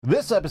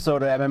This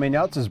episode of MMA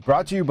Nuts is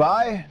brought to you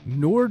by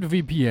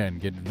NordVPN.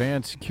 Get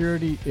advanced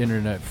security,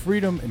 internet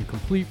freedom, and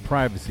complete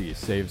privacy.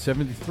 Save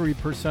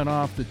 73%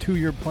 off the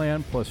 2-year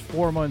plan plus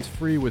 4 months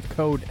free with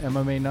code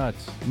MMA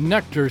Nuts.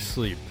 Nectar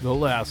Sleep, the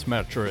last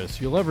mattress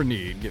you'll ever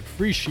need. Get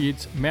free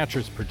sheets,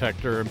 mattress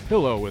protector, and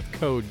pillow with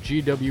code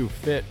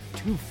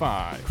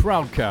GWFIT25.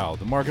 Crowd Cow,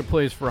 the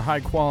marketplace for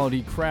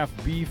high-quality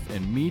craft beef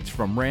and meats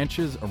from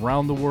ranches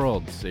around the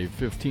world. Save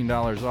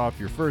 $15 off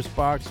your first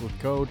box with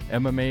code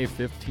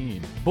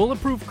MMA15.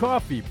 Bulletproof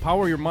Coffee,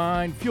 power your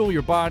mind, fuel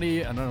your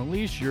body, and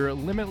unleash your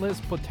limitless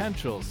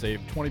potential. Save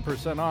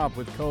 20% off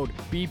with code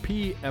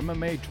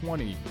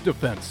BPMMA20.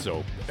 Defense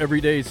Soap,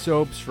 everyday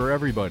soaps for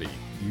everybody.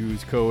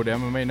 Use code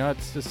MMA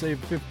Nuts to save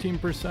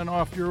 15%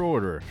 off your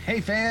order.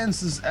 Hey fans,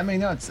 this is MMA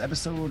Nuts,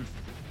 episode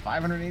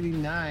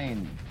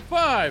 589.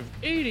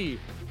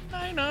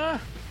 589,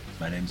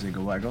 My name's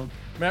Igor Weigel.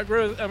 Matt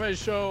Grill,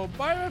 MMA show,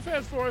 by MMA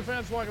fans, for MMA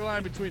fans, walking a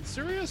line between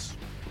serious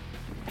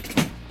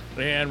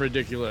and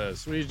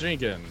ridiculous. What are you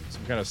drinking?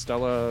 Some kind of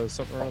Stella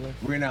something or other?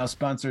 We're now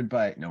sponsored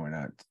by, no, we're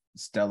not,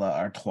 Stella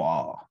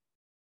Artois.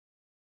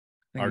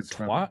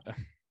 Artois?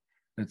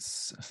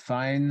 It's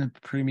fine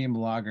premium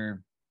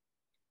lager.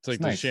 It's like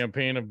It's the nice.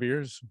 champagne of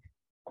beers.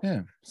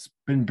 Yeah, it's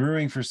been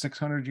brewing for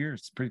 600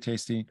 years. It's pretty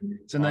tasty.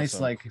 It's a nice,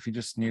 Awesome. like, if you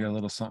just need a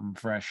little something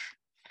fresh.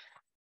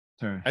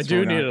 I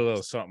do need a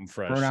little something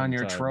fresh. Throw it on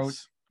your sometimes.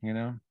 throat, you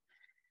know?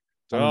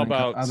 It's all Other than co-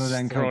 about other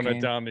than throwing cocaine.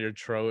 it down to your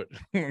throat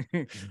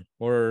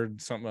or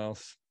something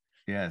else.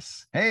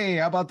 Yes. Hey,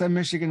 how about the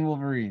Michigan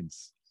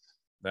Wolverines?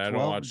 I don't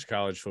 12 watch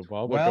college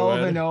football, but go 12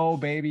 ahead. 0,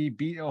 baby.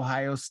 Beat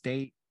Ohio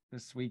State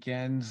this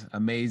weekend.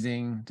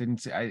 Amazing.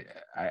 Didn't see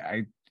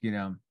I you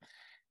know,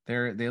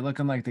 they're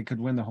looking like they could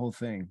win the whole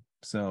thing.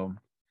 So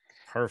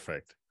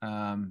Perfect.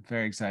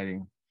 very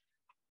exciting.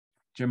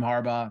 Jim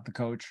Harbaugh, the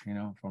coach, you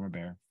know, former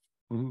Bear.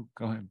 Woohoo,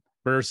 go ahead.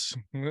 Burst.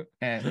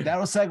 And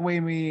that'll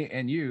segue me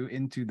and you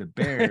into the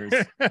Bears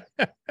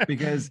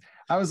because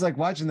I was like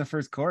watching the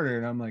first quarter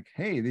and I'm like,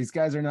 hey, these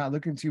guys are not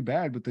looking too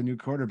bad with the new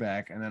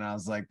quarterback. And then I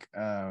was like,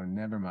 oh,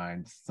 never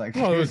mind. It's like,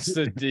 Well, it's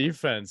the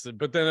defense,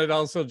 but then it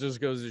also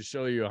just goes to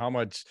show you how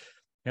much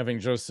having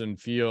Justin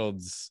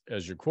Fields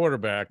as your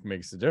quarterback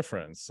makes a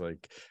difference.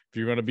 Like if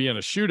you're going to be in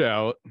a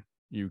shootout,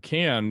 you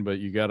can, but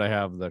you got to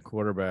have the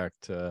quarterback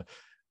to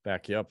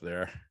back you up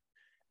there.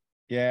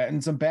 yeah.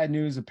 And some bad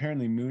news.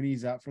 Apparently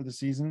Mooney's out for the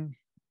season.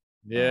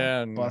 Yeah,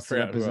 and I busted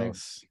forgot up his who ankle.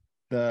 else.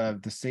 The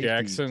safety.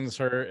 Jackson's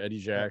hurt, Eddie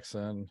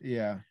Jackson.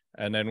 Yeah.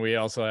 And then we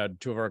also had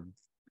two of our,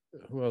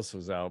 who else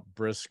was out?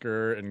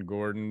 Brisker and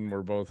Gordon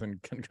were both in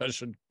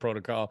concussion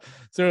protocol.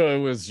 So it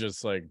was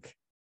just like,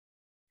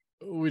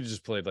 we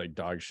just played like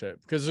dog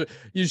shit because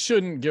you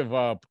shouldn't give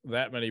up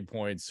that many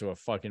points to a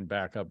fucking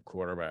backup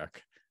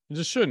quarterback. You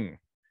just shouldn't.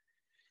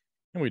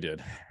 And we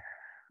did.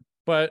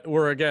 But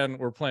we're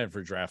playing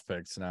for draft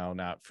picks now,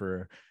 not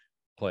for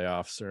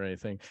playoffs or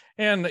anything.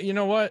 And you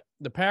know what?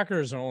 The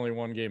Packers are only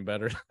one game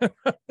better.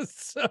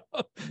 So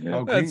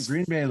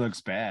Green Bay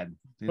looks bad.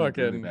 They look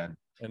really fucking bad.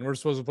 and we're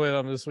supposed to play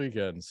them this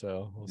weekend,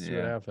 so we'll see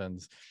what Yeah.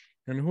 happens.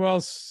 And who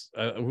else?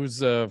 Who's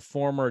the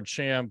former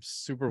champs,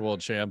 Super Bowl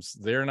champs?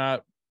 They're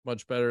not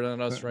much better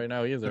than us right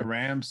now The either.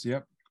 Rams,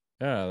 yep.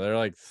 Yeah, they're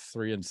like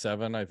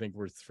 3-7. I think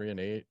we're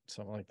 3-8,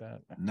 something like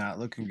that. Not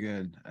looking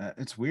good.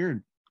 It's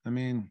weird. I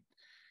mean,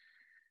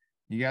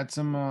 you got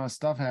some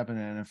stuff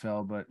happening in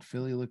NFL, but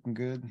Philly looking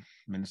good.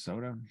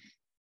 Minnesota.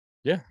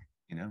 Yeah.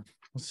 You know,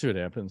 We'll see what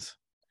happens.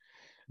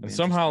 be And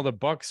somehow interesting. the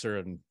Bucks are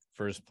in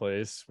first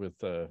place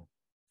with a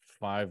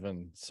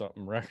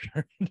 5-something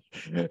record.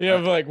 You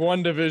have like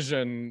one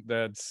division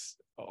that's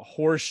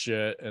horse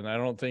shit, and I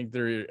don't think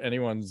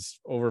anyone's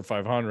over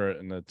 500,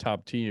 and the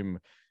top team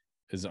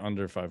is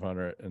under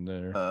 500 in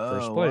their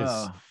first place.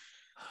 Wow.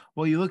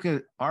 Well, you look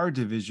at our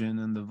division,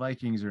 and the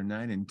Vikings are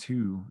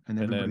 9-2, and And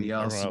then everybody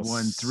else everyone else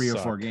won 3 or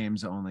 4 suck.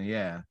 games only.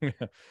 Yeah,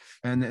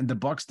 and then the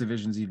Bucks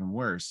division's even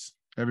worse.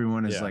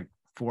 Everyone is Yeah. like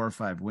 4 or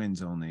 5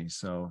 wins only.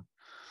 So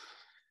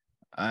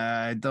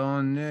I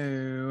don't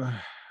know.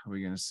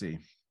 We're gonna see.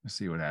 Let's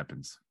see what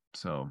happens.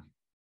 So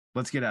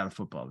let's get out of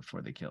football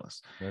before they kill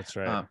us. That's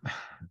right. Um,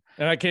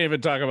 And I can't even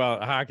talk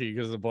about hockey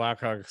because the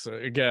Blackhawks,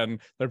 again,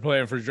 they're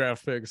playing for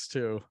draft picks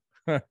too.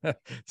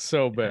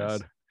 So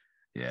bad.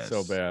 yes.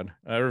 So bad.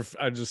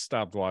 I just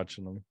stopped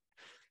watching them.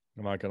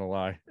 I'm not gonna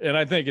lie, and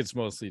I think it's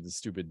mostly the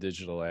stupid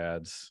digital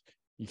ads.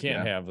 You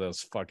can't have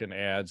those fucking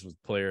ads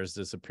with players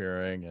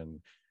disappearing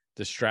and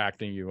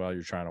distracting you while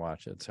you're trying to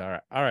watch it. So,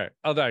 all right.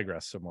 I'll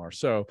digress some more.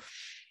 So,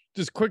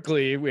 just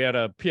quickly, we had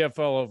a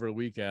PFL over the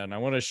weekend. I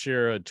want to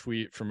share a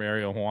tweet from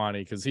Ariel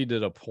Hawani because he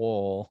did a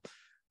poll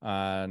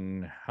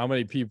on how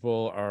many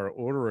people are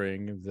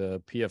ordering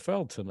the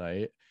PFL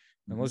tonight.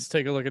 And let's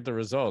take a look at the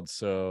results.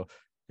 So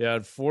they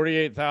had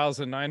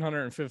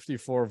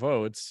 48,954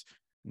 votes.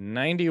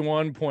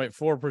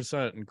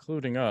 91.4%,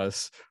 including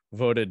us,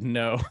 voted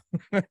no.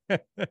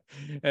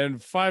 And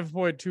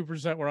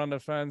 5.2% were on the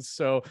fence.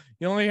 So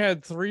you only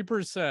had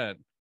 3%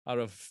 out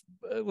of,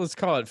 let's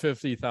call it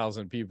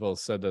 50,000 people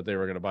said that they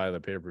were going to buy the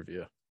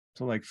pay-per-view.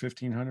 So like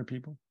 1,500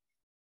 people,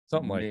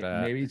 Something like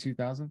that. maybe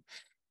 2,000.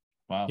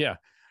 Wow. Yeah.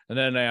 And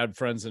then add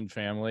friends and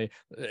family.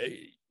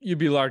 You'd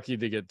be lucky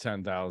to get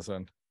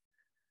 10,000.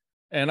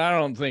 And I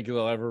don't think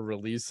they'll ever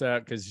release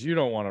that because you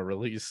don't want to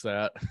release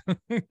that.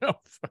 No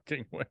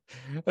fucking way.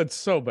 That's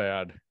so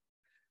bad.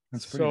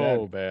 That's pretty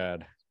so bad.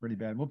 bad. Pretty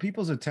bad. Well,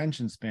 people's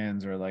attention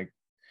spans are like,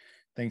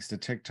 thanks to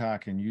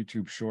TikTok and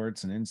YouTube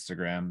Shorts and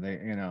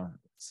Instagram,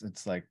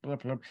 it's like blah,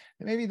 blah.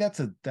 Maybe that's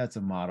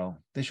a model.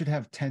 They should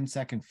have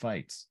 10-second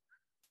fights,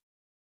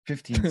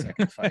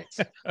 15-second fights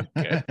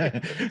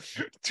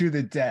to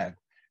the death.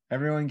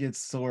 Everyone gets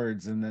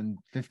swords and then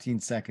 15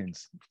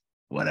 seconds.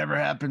 Whatever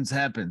happens.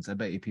 I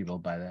bet you people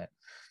buy that.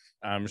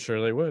 I'm sure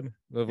they would.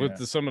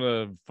 With some of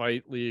the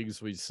fight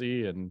leagues we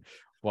see and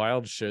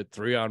wild shit,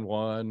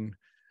 3-on-1,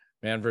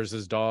 man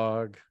versus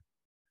dog,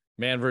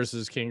 man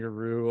versus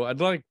kangaroo. I'd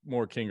like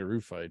more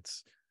kangaroo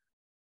fights.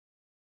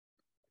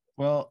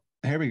 Well,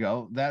 here we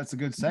go. That's a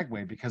good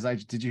segue because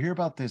did you hear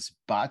about this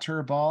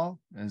Batter ball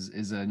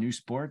is a new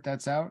sport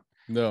that's out?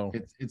 No.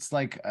 It's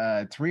like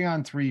a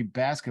 3-on-3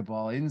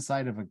 basketball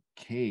inside of a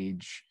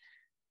cage,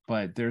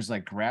 but there's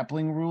like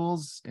grappling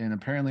rules. And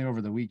apparently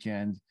over the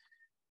weekend,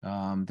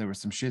 there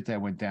was some shit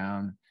that went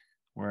down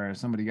where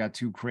somebody got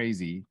too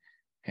crazy.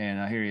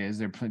 And here he is.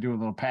 They're doing a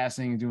little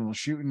passing, doing a little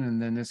shooting.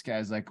 And then this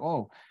guy's like,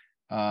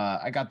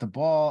 I got the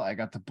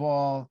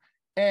ball,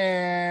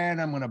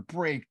 and I'm going to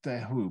break the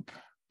hoop.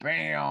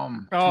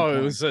 Bam. Oh,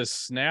 it was a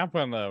snap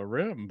on the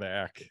rim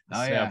back.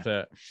 Oh, Snapped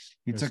yeah. It.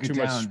 He took it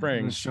down. Much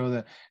spring. To show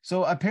that.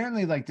 So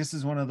apparently, like, this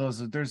is one of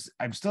those,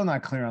 I'm still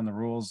not clear on the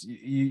rules.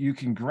 You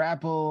can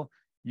grapple,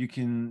 you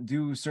can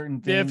do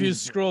certain things. Yeah, if you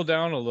scroll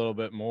down a little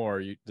bit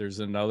more, there's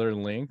another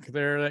link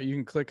there that you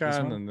can click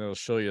on and they'll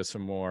show you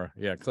some more.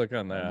 Yeah, click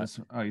on that.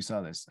 You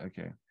saw this.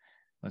 Okay.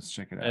 Let's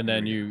check it out. And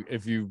then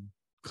if you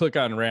click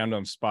on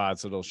random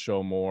spots, it'll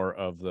show more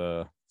of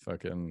the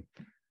fucking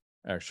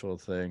actual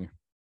thing.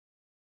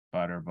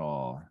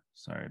 Butterball.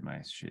 Sorry,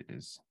 my shit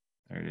is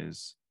there. It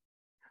is.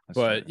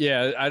 But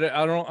yeah, I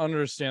don't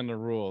understand the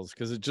rules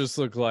because it just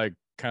looked like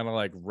kind of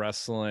like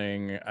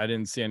wrestling. I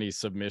didn't see any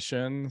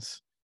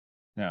submissions.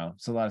 No,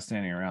 it's a lot of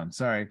standing around.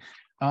 Sorry.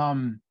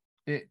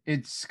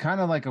 It's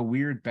kind of like a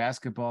weird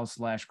basketball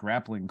 /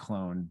 grappling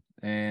clone,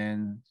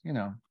 and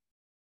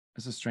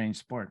it's a strange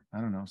sport.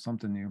 I don't know,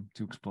 something new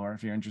to explore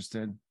if you're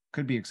interested.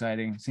 Could be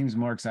exciting. Seems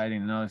more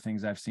exciting than other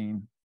things I've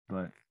seen,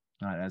 but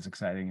not as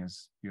exciting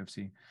as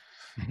UFC.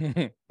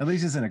 At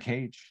least it's in a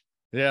cage.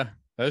 Yeah,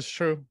 that's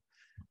true.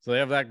 So they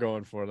have that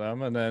going for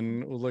them. And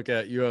then we'll look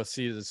at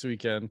UFC this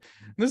weekend.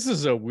 This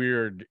is a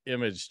weird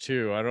image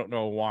too. I don't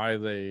know why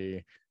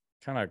they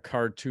kind of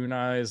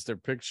cartoonized their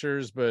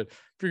pictures, but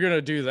if you're going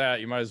to do that,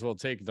 you might as well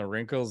take the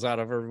wrinkles out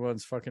of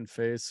everyone's fucking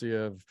face. So you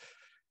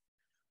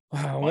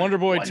have Wonder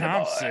Boy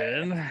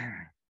Thompson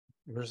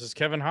versus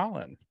Kevin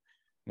Holland.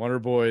 Wonder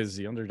Boy is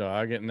the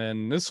underdog. And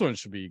then this one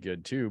should be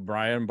good too.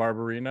 Bryan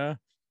Barberena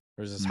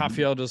versus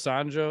Rafael dos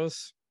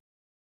Anjos.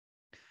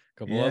 A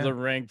couple other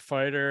ranked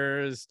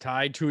fighters.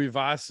 Tai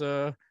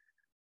Tuivasa,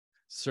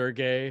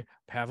 Sergey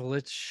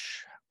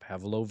Pavlovich,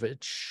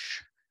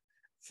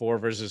 4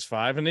 versus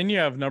 5. And then you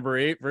have number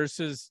 8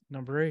 versus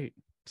number 8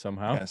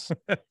 somehow. Yes.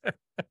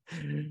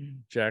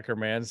 Jack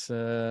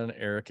Hermanson,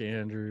 Eric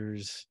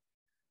Andrews,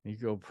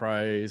 Nico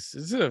Price.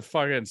 This is a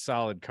fucking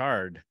solid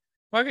card.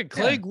 Fucking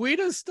Clay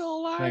Guida's still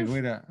alive.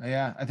 Clay Guida.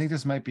 Yeah, I think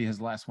this might be his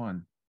last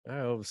one. I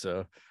hope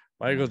so.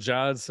 Michael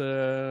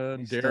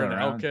Johnson, Darren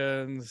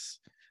Elkins,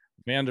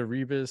 Amanda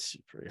Rebus.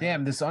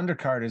 Damn, this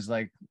undercard is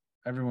like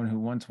everyone who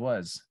once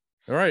was.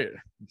 All right.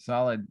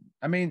 Solid.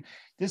 I mean,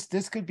 this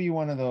could be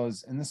one of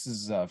those, and this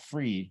is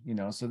free,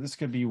 so this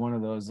could be one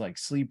of those like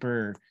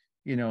sleeper,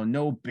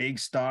 no big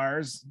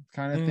stars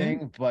kind of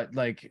thing, but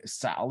like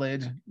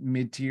solid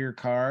mid-tier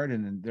card,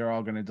 and they're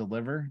all going to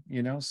deliver,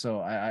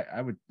 so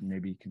I would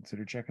maybe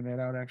consider checking that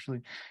out.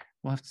 Actually,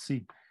 we'll have to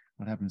see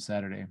what happens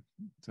Saturday.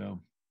 So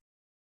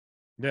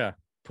yeah,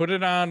 put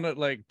it on at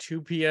like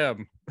 2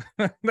 p.m.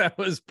 That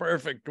was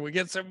perfect. We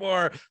get some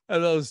more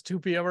of those 2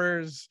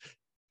 p.m.ers.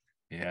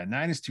 Yeah,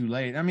 9 is too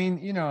late. I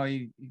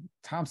mean,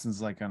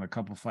 Thompson's like on a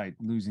couple fight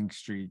losing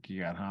streak.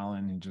 You got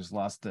Holland, who just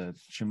lost to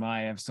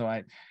Chimaev. So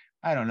I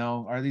don't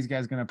know. Are these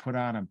guys going to put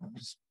on a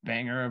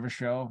banger of a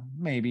show?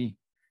 Maybe.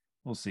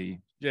 We'll see.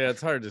 Yeah,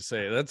 it's hard to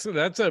say.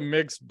 That's a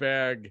mixed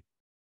bag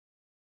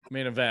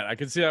main event. I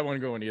could see that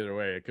one going either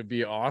way. It could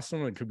be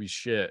awesome. It could be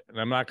shit. And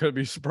I'm not going to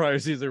be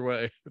surprised either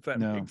way, if that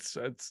makes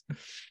sense.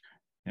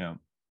 Yeah.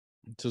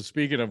 So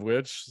speaking of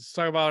which, let's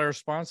talk about our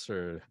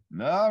sponsor.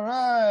 All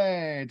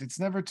right. It's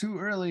never too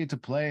early to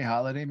play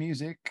holiday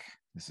music.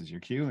 This is your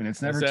cue. And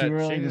it's never too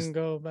early.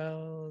 Jingle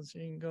bells,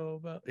 jingle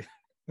bells.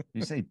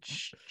 You say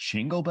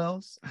jingle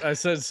bells? I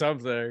said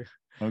something.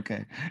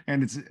 Okay.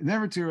 And it's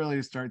never too early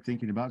to start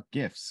thinking about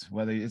gifts,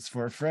 whether it's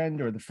for a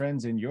friend or the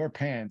friends in your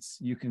pants.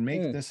 You can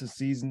make this a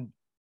season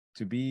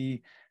to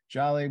be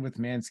jolly with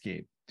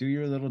Manscaped. Do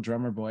your little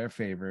drummer boy a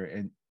favor.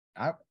 And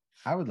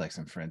I would like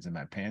some friends in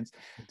my pants.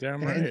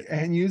 Damn right.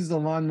 And use the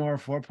Lawnmower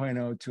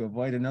 4.0 to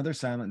avoid another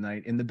silent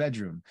night in the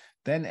bedroom.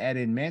 Then add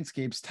in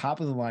Manscaped's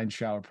top-of-the-line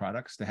shower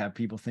products to have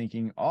people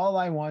thinking, all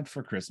I want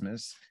for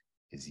Christmas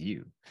is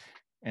you.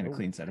 and a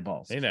clean set of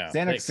balls. Hey now,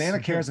 Santa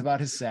cares about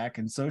his sack,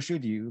 and so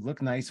should you.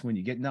 Look nice when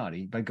you get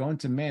naughty by going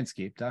to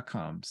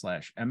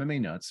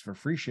manscaped.com/MMA nuts for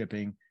free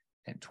shipping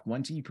and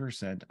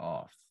 20%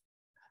 off.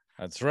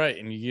 That's right.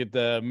 And you get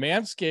the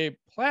Manscaped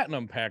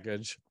Platinum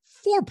Package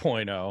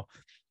 4.0.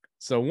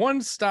 So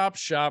one-stop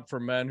shop for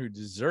men who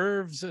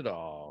deserves it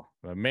all.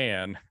 A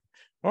man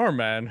or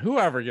men,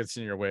 whoever gets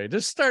in your way,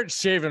 just start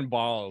shaving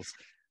balls.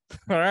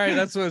 All right,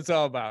 that's what it's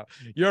all about.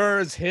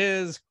 Yours,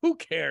 his, who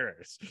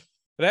cares?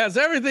 It has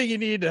everything you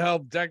need to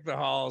help deck the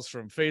halls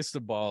from face to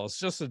balls,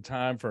 just in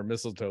time for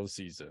mistletoe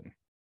season.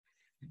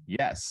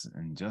 Yes,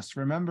 and just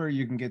remember,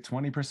 you can get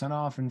 20%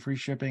 off and free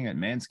shipping at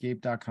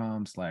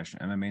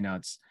manscaped.com/MMA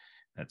nuts.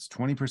 That's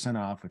 20%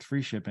 off with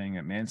free shipping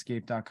at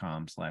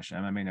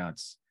manscaped.com/MMA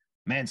nuts.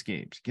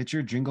 Manscaped, get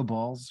your jingle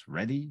balls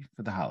ready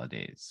for the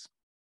holidays.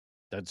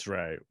 That's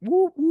right.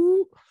 Woo,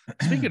 woo.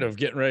 Speaking of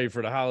getting ready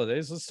for the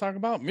holidays, let's talk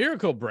about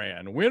Miracle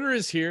Brand. Winter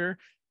is here.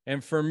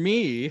 And for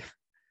me,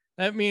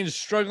 that means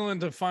struggling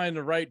to find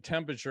the right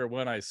temperature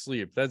when I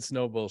sleep. That's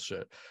no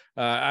bullshit.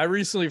 I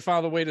recently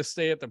found a way to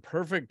stay at the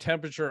perfect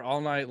temperature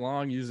all night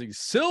long using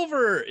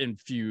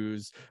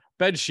silver-infused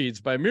bed sheets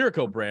by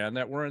Miracle Brand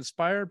that were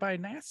inspired by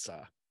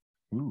NASA.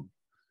 Ooh,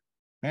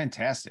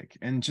 fantastic.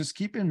 And just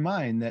keep in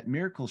mind that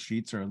Miracle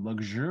sheets are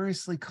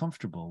luxuriously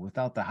comfortable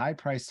without the high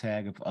price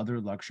tag of other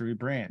luxury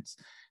brands.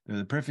 They're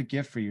the perfect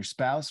gift for your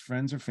spouse,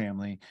 friends, or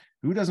family.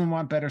 Who doesn't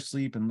want better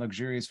sleep and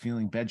luxurious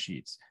feeling bed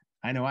sheets?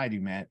 I know I do,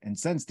 Matt. And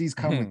since these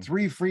come with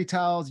 3 free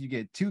towels, you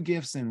get 2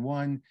 gifts in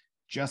one,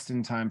 just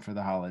in time for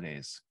the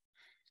holidays.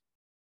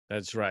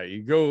 That's right.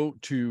 You go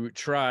to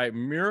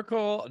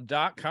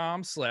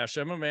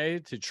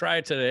trymiracle.com/MMA to try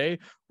it today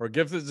or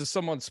give it to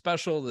someone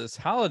special this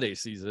holiday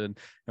season.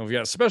 And we've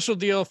got a special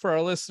deal for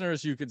our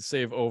listeners. You can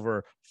save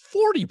over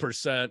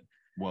 40%.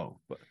 Whoa.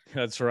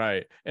 That's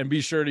right. And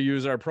be sure to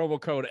use our promo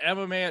code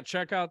MMA at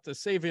checkout to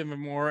save even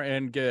more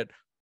and get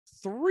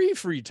 3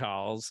 free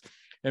towels.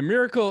 And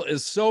Miracle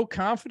is so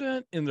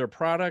confident in their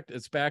product,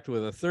 it's backed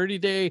with a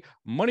 30-day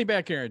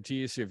money-back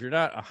guarantee. So if you're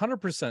not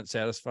 100%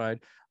 satisfied,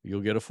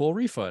 you'll get a full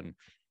refund.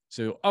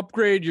 So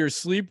upgrade your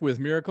sleep with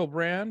Miracle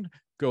Brand.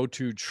 Go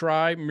to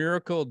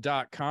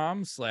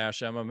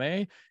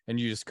trymiracle.com/MMA and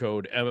use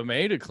code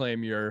MMA to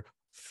claim your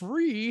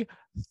free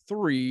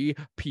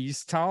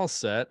 3-piece towel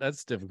set.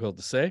 That's difficult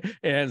to say.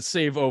 And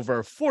save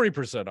over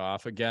 40%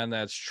 off. Again,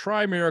 that's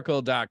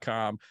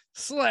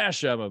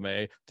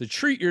trymiracle.com/MMA to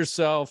treat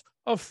yourself,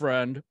 a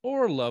friend,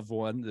 or loved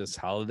one this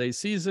holiday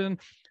season.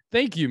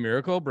 Thank you,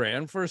 Miracle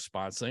Brand, for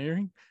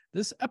sponsoring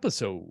this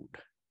episode.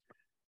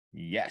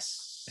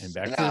 Yes. And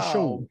back to the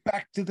show.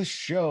 Back to the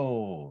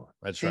show.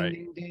 That's ding, right.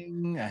 Ding,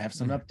 ding. I have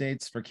some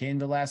updates for Cain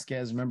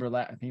Velasquez. Remember,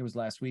 I think it was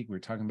last week we were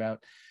talking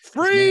about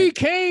Free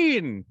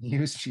Cain. He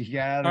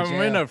got out of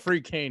I'm in a free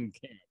Cain.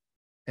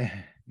 You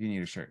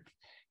need a shirt.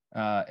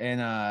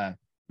 And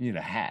you need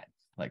a hat.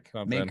 Like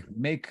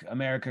make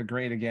America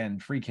great again.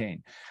 Free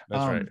Cain.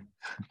 That's right.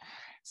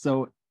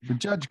 So the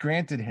judge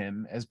granted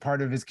him, as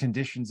part of his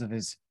conditions of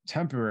his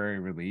temporary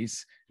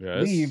release,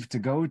 leave to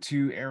go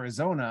to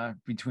Arizona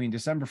between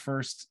December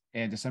 1st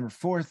and December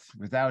 4th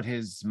without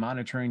his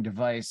monitoring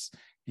device.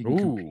 He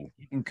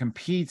can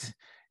compete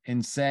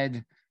in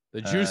said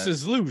the juice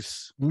is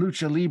loose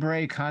lucha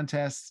libre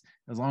contests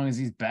as long as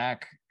he's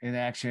back in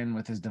action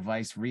with his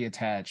device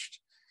reattached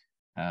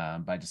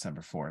by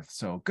December 4th.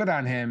 So good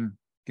on him.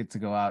 Get to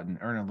go out and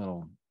earn a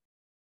little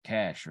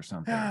cash or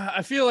something.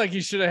 I feel like he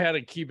should have had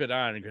to keep it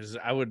on, because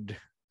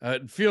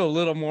I'd feel a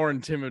little more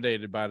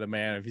intimidated by the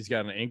man if he's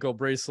got an ankle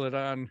bracelet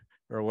on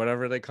or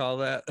whatever they call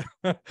that,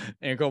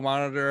 ankle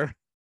monitor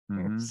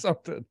or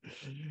something.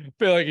 I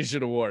feel like he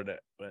should have worn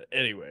it. But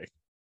anyway,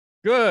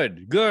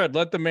 good.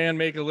 Let the man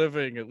make a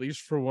living, at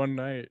least for one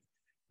night.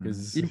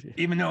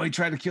 Even though he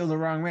tried to kill the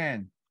wrong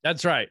man.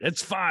 That's right.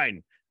 It's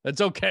fine. That's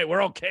okay.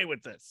 We're okay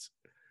with this.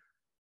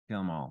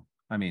 Kill them all.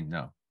 I mean,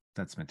 no,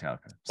 that's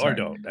Metallica. Sorry. Or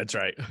don't. That's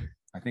right.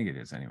 I think it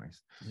is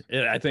anyways.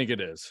 I think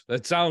it is.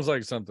 That sounds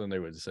like something they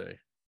would say.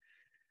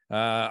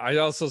 I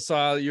also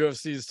saw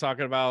UFC's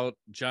talking about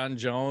John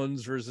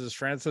Jones versus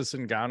Francis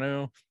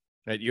Ngannou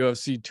at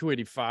UFC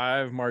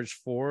 285, March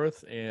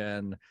 4th.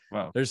 And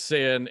they're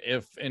saying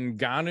if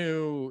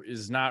Ngannou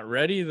is not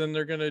ready, then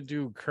they're going to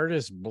do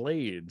Curtis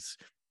Blades,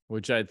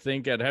 which I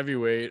think at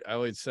heavyweight, I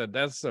always said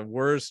that's the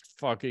worst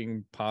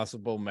fucking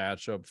possible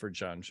matchup for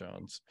John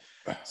Jones.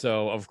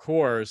 So, of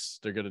course,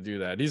 they're going to do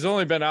that. He's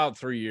only been out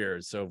 3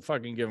 years, so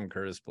fucking give him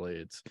Curtis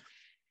Blades.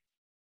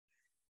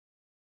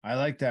 I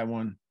like that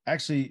one.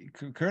 Actually,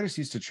 Curtis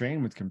used to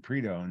train with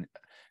Compredo, and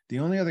the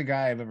only other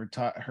guy I've ever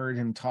heard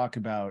him talk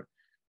about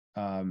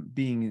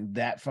being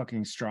that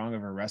fucking strong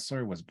of a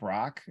wrestler was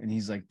Brock, and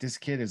he's like, this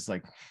kid is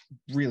like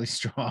really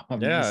strong.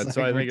 Yeah,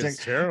 so I think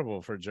it's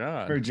terrible for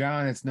John. For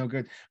John, it's no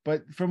good.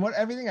 But from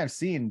everything I've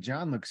seen,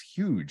 John looks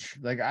huge.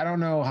 Like, I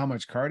don't know how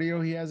much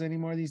cardio he has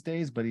anymore these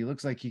days, but he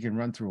looks like he can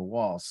run through a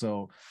wall.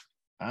 So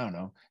I don't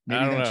know.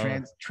 Maybe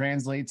that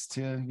translates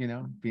to,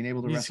 being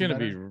able to wrestle. He's going to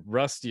be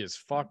rusty as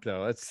fuck,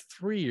 though. That's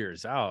 3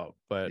 years out.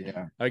 But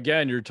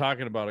again, you're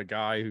talking about a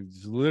guy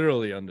who's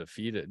literally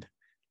undefeated.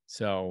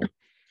 So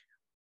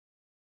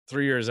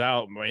 3 years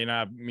out may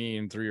not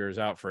mean 3 years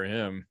out for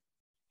him.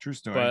 True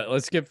story. But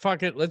let's get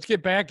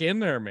back in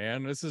there,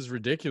 man. This is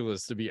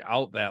ridiculous to be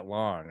out that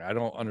long. I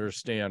don't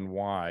understand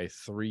why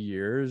 3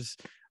 years.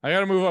 I got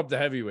to move up to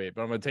heavyweight,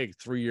 but I'm going to take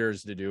 3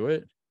 years to do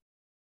it.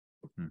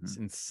 It's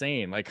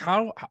insane. Like,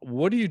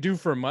 what do you do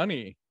for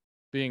money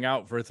being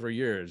out for 3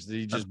 years? Did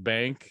you just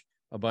bank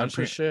a bunch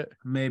of shit?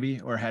 Maybe,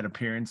 or had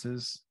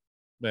appearances.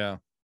 Yeah.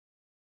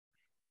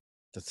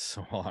 That's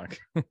so long.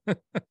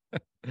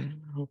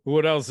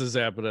 What else is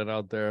happening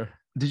out there?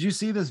 Did you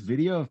see this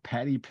video of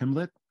Paddy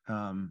Pimblett?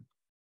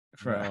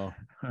 No.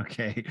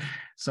 Okay.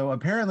 So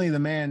apparently the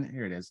man,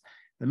 here it is.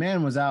 The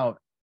man was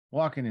out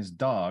walking his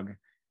dog,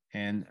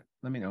 and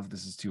let me know if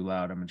this is too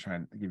loud. I'm gonna try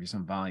and give you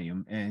some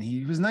volume. And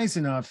he was nice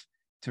enough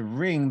to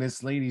ring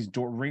this lady's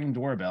ring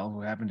doorbell,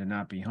 who happened to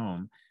not be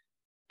home.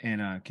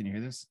 And can you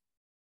hear this?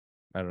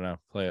 I don't know.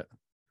 Play it.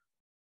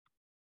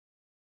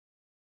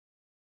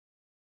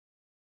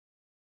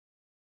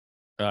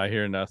 I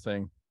hear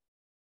nothing.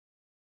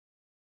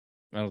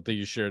 I don't think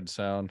you shared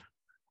sound.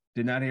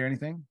 Did not hear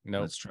anything?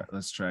 No.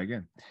 Let's try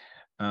again.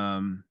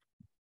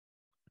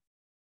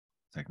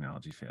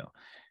 Technology fail.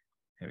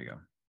 Here we go.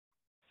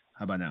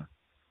 How about now?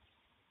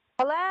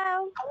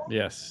 Hello?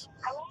 Yes.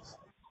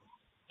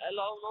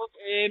 Hello, look,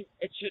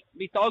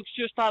 my dog's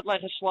just had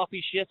like a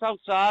sloppy shit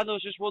outside. I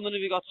was just wondering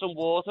if you got some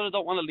water. I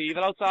don't want to leave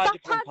it outside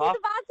your front That's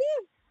path.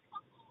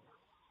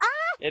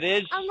 It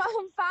is. I'm 5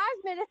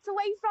 minutes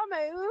away from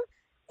home.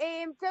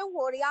 Don't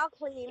worry, I'll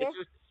clean it. It's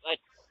just, like,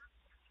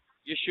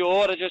 you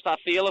sure? I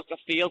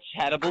feel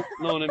terrible.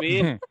 You know what I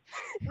mean? No,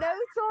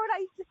 it's all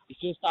right. It's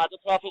just had a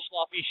proper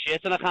sloppy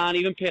shit, and I can't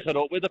even pick it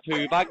up with a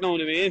poo bag. Know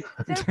what I mean?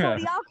 Don't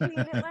worry, I'll clean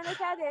it when I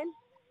get in.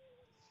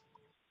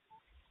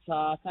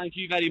 Thank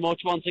you very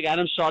much once again.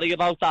 I'm sorry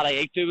about that. I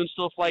hate doing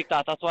stuff like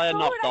that. That's why I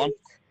knocked on.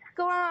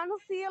 Go on, I'll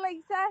see you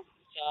later.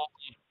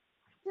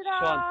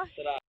 Ta-da.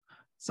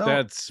 So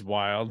that's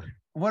wild.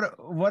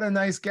 What a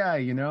nice guy,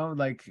 you know.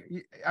 Like,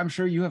 I'm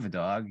sure you have a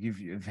dog.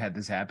 You've had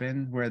this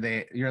happen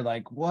where you're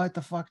like, what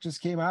the fuck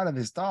just came out of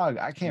this dog?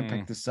 I can't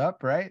pick this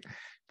up, right?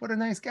 What a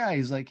nice guy.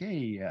 He's like,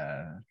 hey,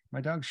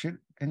 my dog shit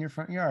in your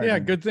front yard. Yeah,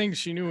 good thing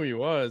she knew who he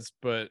was,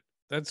 but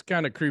that's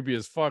kind of creepy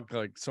as fuck.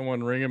 Like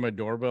someone ringing my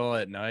doorbell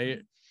at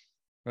night.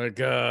 Like,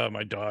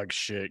 my dog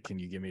shit. Can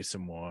you give me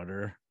some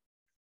water?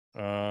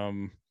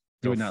 You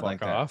would not like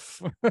that.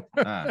 Off.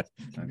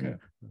 Okay.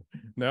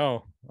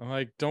 No, I'm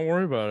like, don't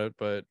worry about it,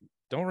 but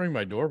don't ring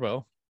my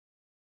doorbell.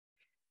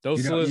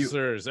 Those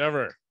solicitors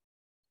ever.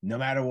 No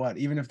matter what,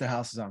 even if the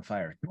house is on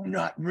fire, do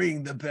not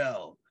ring the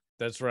bell.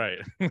 That's right.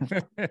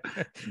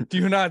 Do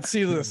you not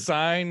see the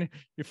sign?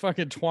 You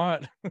fucking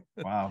twat.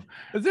 Wow.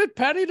 Is it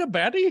Patty the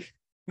Batty?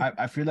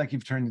 I feel like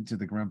you've turned into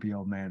the grumpy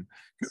old man.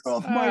 Get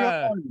off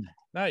my lawn.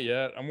 Not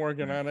yet. I'm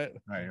working on it.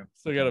 Right.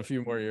 Still got a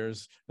few more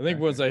years. I think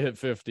once I hit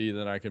 50,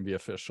 then I can be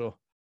official.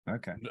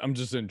 Okay. I'm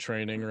just in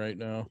training right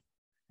now.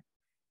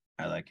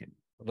 I like it.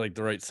 Like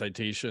the right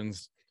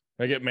citations.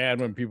 I get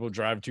mad when people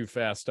drive too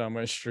fast on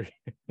my street.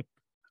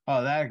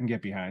 Oh, that I can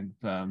get behind.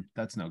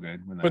 That's no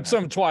good. But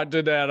some twat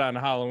did that on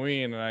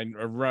Halloween, and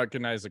I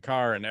recognized the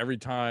car, and every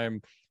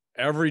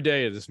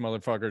day, this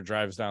motherfucker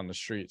drives down the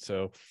street.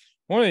 So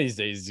one of these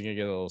days, he's gonna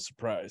get a little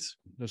surprise.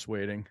 Just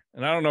waiting,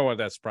 and I don't know what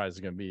that surprise is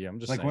gonna be. I'm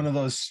just like saying. One of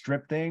those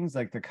strip things,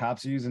 like the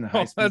cops are using.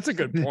 Oh, that's a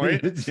good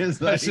point.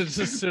 Just I should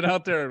just sit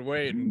out there and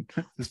wait and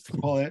just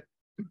pull it.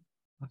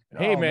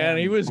 Hey, man,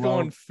 he was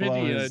going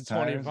 50 at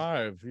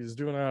 25. He's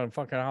doing it on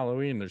fucking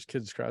Halloween. There's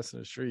kids crossing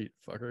the street,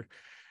 fucker.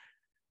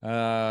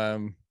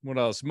 What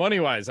else? Money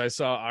wise, I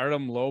saw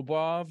Artem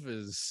Lobov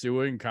is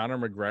suing Conor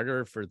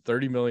McGregor for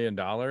 $30 million.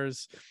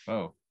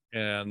 Oh,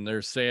 and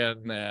they're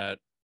saying that,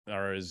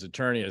 or his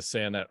attorney is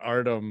saying that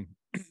Artem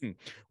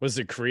was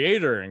the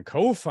creator and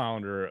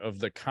co-founder of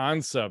the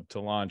concept to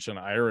launch an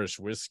Irish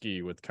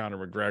whiskey with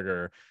Conor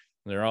McGregor.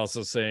 And they're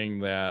also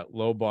saying that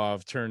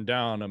Lobov turned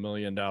down $1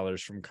 million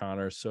from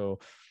Conor. So,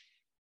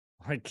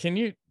 like,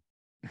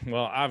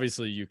 well,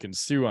 obviously you can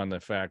sue on the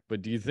fact,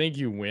 but do you think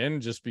you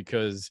win just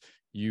because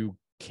you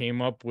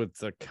came up with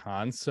the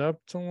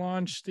concept to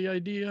launch the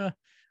idea?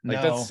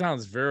 Like, no. That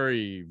sounds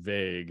very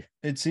vague.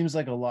 It seems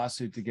like a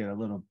lawsuit to get a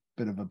little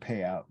bit of a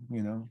payout,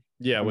 you know?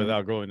 Yeah,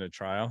 without going to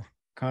trial.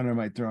 Conor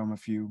might throw him a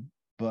few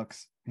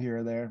bucks here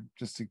or there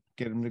just to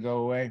get him to go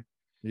away.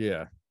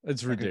 Yeah,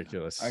 it's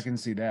ridiculous. I can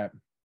see that.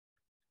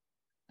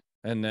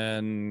 And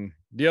then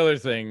the other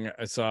thing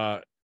I saw,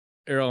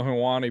 Ariel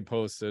Helwani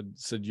posted,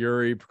 said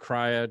Yuri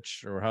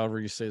Krajec, or however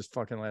you say his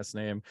fucking last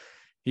name,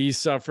 he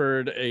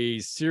suffered a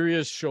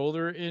serious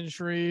shoulder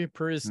injury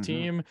per his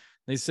team.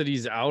 They said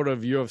he's out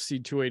of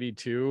UFC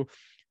 282.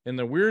 And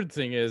the weird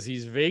thing is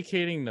he's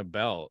vacating the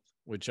belt,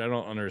 which I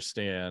don't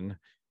understand.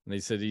 And they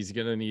said he's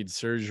going to need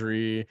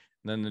surgery. And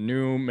then the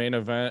new main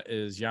event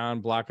is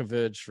Jan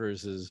Blachowicz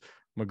versus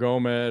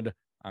Magomed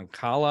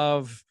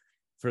Ankalaev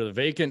for the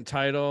vacant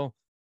title.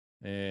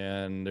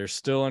 And they're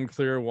still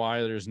unclear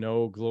why there's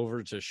no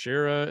Glover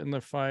Teixeira in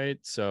the fight.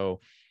 So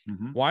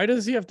why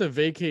does he have to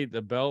vacate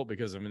the belt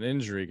because of an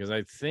injury? Because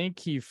I think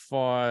he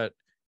fought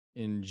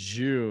in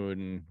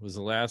June was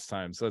the last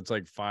time. So it's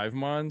like 5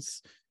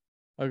 months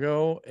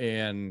ago.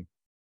 And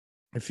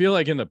I feel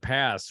like in the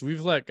past,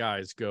 we've let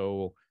guys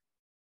go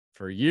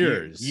for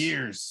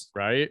years.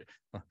 Right?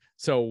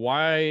 So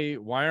why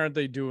aren't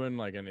they doing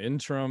like an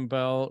interim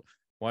belt?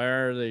 Why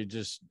are they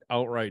just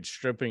outright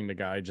stripping the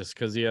guy just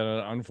because he had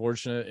an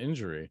unfortunate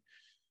injury?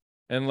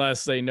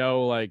 Unless they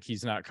know like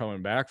he's not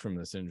coming back from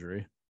this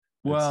injury.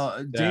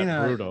 Well,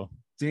 brutal.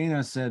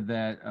 Dana said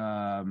that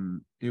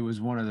it was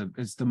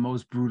it's the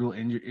most brutal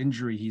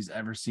injury he's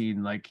ever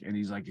seen. Like, and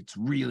he's like, it's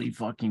really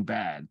fucking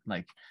bad.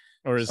 Like,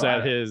 or is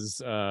that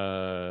his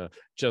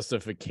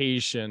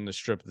justification to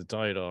strip the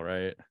title,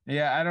 right?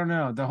 Yeah, I don't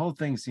know. The whole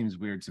thing seems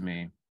weird to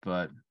me,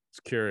 but it's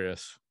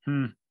curious.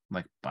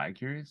 Like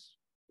bi-curious?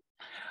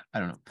 I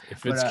don't know.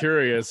 If it's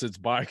curious, it's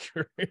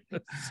bi-curious.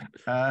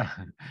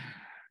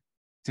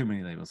 Too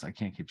many labels. I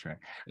can't keep track.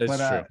 It's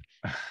true.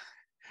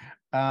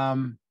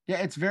 Yeah,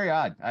 it's very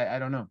odd. I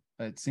don't know.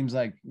 It seems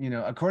like,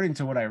 according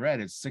to what I read,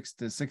 it's 6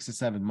 to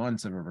 7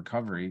 months of a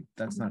recovery.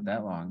 That's not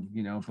that long,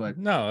 but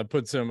no, it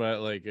puts him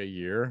at like a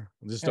year,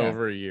 just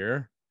over a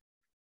year.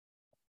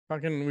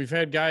 Fucking, we've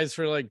had guys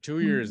for like 2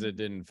 years that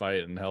didn't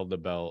fight and held the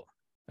belt.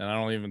 And I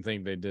don't even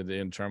think they did the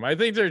interim. I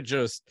think they're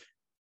just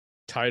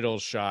title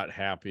shot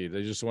happy.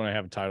 They just want to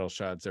have title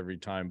shots every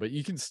time, but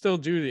you can still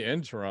do the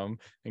interim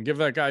and give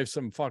that guy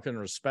some fucking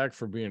respect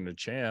for being a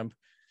champ.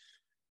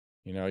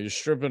 You're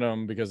stripping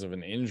him because of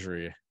an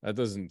injury. That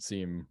doesn't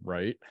seem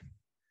right.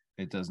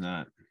 It does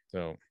not.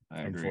 So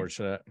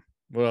unfortunate.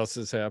 What else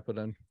is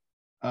happening?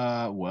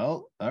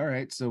 Well, all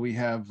right. So we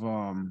have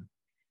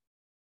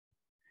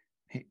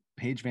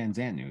Paige Van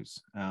Zandt news.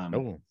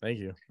 Oh, thank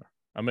you.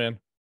 I'm in.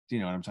 Do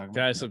you know what I'm talking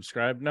about? Can I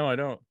subscribe? No, I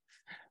don't.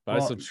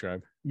 But I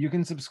subscribe. You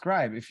can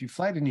subscribe if you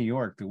fly to New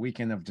York the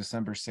weekend of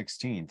December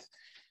 16th.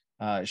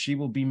 She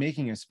will be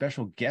making a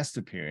special guest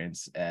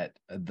appearance at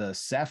the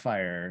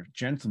Sapphire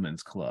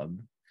Gentlemen's Club.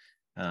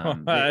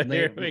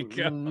 Here we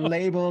go.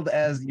 Labeled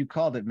as, you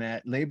called it,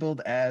 Matt,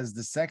 labeled as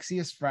the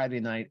sexiest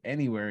Friday night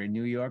anywhere in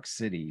New York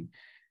City.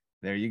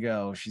 There you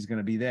go. She's going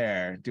to be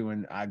there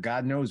doing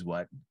God knows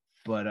what.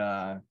 But,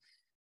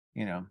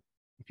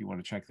 if you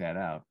want to check that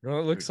out. Well,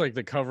 it looks like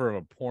the cover of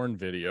a porn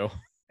video.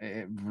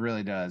 It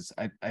really does.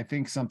 I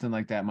think something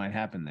like that might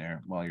happen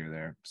there while you're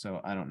there.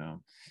 So I don't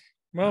know.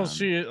 Well,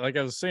 she, like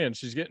I was saying,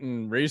 she's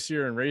getting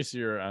racier and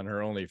racier on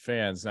her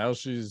OnlyFans. Now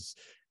she's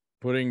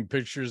putting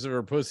pictures of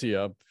her pussy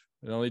up.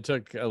 It only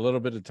took a little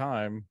bit of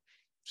time.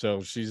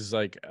 So she's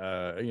like,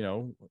 I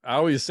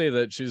always say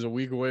that she's a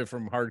week away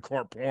from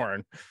hardcore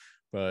porn,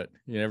 but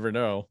you never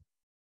know.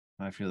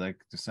 I feel like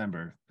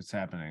December, it's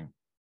happening.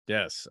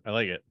 Yes, I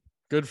like it.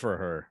 Good for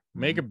her.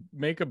 Make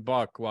a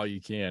buck while you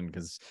can,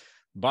 because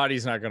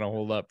body's not going to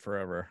hold up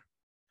forever.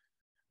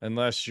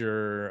 Unless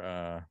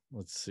you're,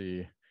 let's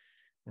see.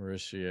 Where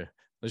is she?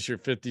 Unless you're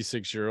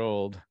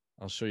 56-year-old,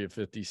 I'll show you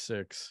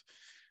 56.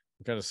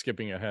 I'm kind of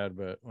skipping ahead,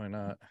 but why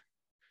not?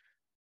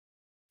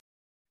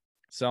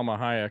 Salma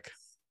Hayek.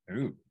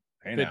 Ooh,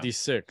 hey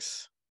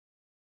 56.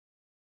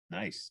 Now.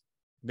 Nice.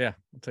 Yeah,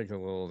 I'll take a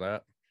little of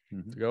that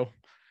to go.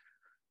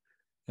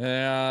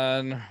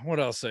 And what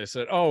else I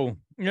said? Oh,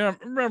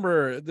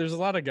 remember, there's a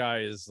lot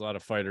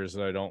of fighters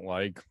that I don't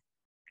like.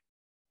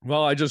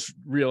 Well, I just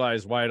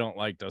realized why I don't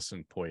like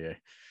Dustin Poirier.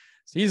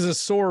 He's a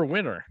sore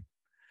winner.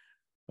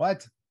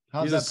 What?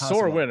 He's a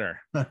sore winner.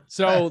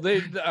 So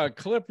a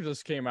clip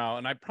just came out,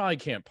 and I probably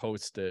can't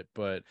post it,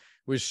 but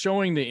was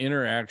showing the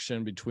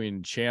interaction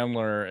between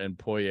Chandler and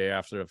Poirier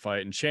after the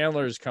fight. And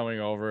Chandler is coming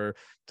over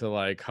to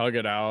like hug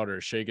it out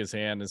or shake his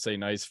hand and say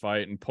nice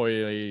fight. And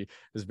Poirier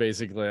is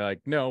basically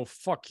like, no,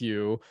 fuck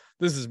you.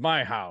 This is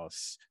my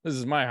house. This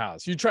is my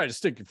house. You try to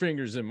stick your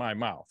fingers in my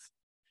mouth.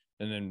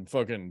 And then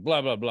fucking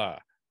blah, blah, blah.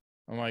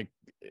 I'm like,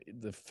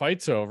 the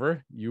fight's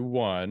over. You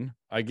won.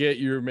 I get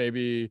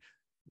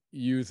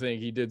you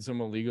think he did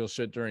some illegal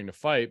shit during the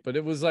fight, but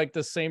it was like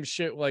the same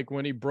shit like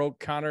when he broke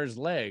Conor's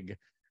leg,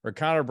 or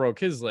Conor broke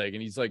his leg,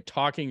 and he's like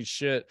talking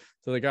shit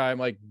to the guy. I'm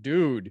like,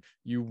 dude,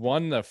 you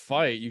won the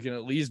fight. You can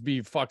at least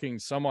be fucking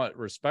somewhat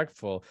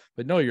respectful,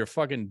 but no, you're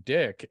fucking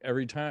dick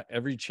every time,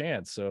 every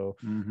chance. So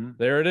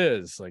there it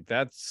is. Like,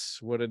 that's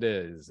what it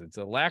is. It's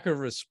a lack of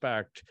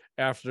respect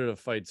after the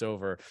fight's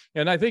over.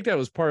 And I think that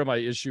was part of my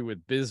issue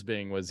with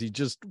Bisping, was he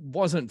just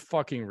wasn't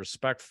fucking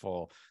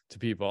respectful to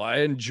people. I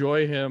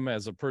enjoy him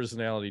as a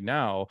personality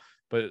now,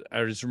 but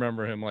I just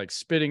remember him like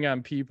spitting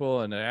on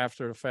people, and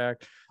after the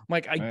fact, I'm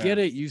like, I get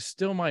it. You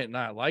still might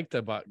not like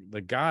the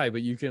guy,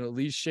 but you can at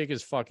least shake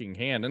his fucking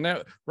hand. And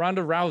that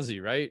Ronda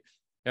Rousey, right?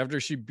 After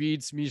she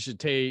beats Misha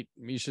Tate,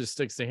 Misha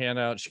sticks the hand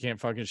out. She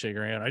can't fucking shake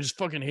her hand. I just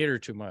fucking hate her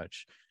too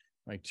much.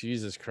 Like,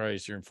 Jesus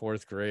Christ, you're in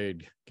 4th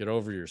grade. Get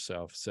over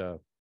yourself.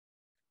 So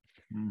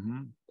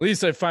at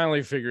least I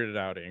finally figured it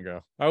out,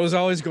 Ingo. I was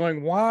always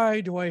going,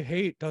 why do I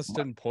hate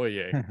Dustin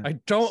Poirier? I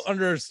don't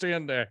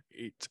understand that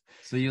hate.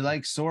 So you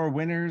like sore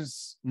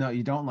winners? No,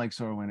 you don't like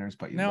sore winners,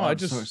 but you love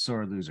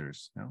sore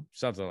losers. No,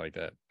 something like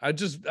that. I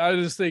just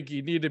think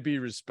you need to be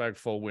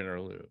respectful, win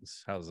or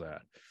lose. How's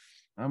that?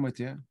 I'm with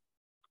you.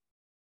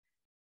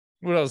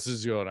 What else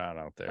is going on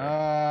out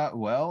there?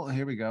 Well,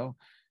 here we go.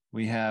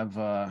 We have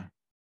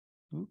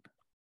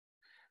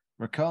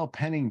Raquel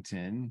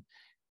Pennington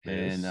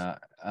and Yes.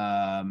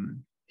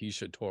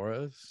 Tisha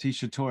Torres.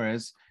 Tisha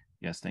Torres.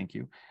 Yes, thank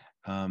you.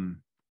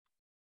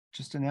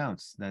 Just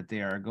announced that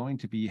they are going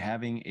to be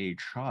having a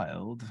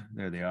child.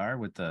 There they are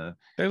with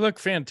They look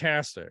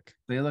fantastic.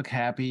 They look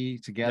happy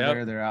together.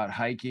 Yep. They're out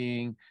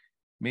hiking,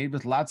 made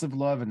with lots of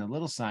love and a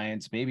little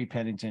science. Baby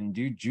Pennington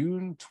due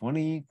June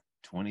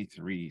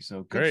 2023.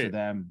 So good for Great.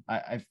 them.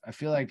 I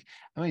feel like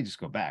let me just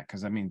go back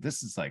because I mean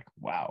this is like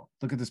wow.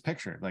 Look at this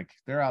picture. Like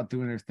they're out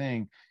doing their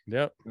thing.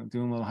 Yep.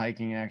 Doing a little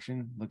hiking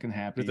action, looking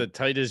happy. With the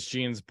tightest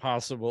jeans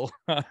possible.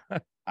 I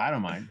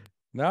don't mind.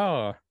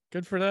 No,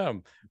 good for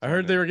them. I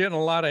heard they were getting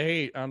a lot of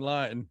hate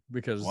online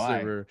because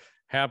they were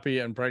happy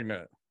and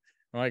pregnant.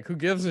 I'm like, who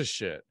gives a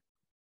shit?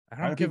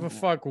 I don't give a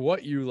fuck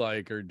what you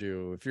like or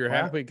do. If you're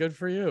happy, good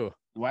for you.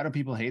 Why do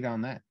people hate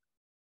on that?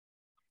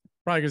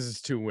 Probably because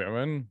it's two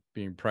women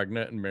being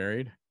pregnant and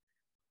married.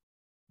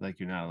 Like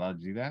you're not allowed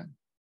to do that?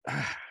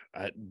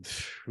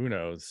 Who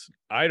knows?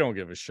 I don't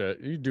give a shit.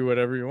 You do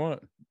whatever you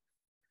want.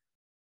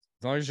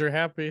 As long as you're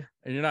happy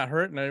and you're not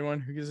hurting anyone,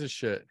 who gives a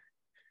shit?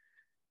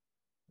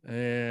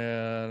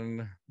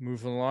 And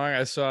moving along,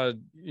 I saw,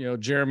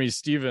 Jeremy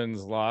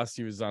Stevens lost.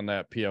 He was on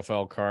that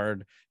PFL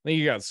card. I think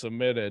he got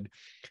submitted.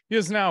 He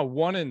is now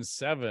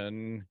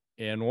 1-7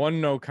 and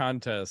 1 no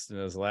contest in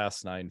his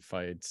last 9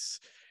 fights.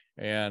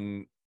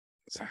 And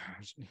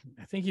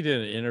I think he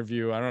did an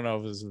interview. I don't know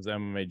if this was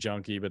MMA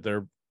Junkie, but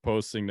they're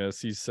posting this.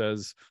 He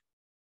says,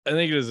 I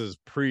think this is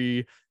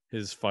pre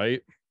his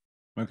fight.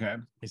 Okay.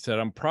 He said,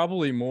 I'm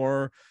probably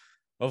more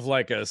of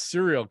like a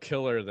serial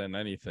killer than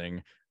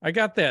anything. I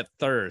got that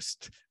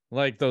thirst,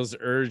 like those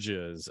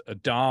urges, a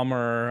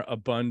Dahmer, a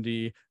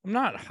Bundy. I'm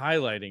not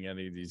highlighting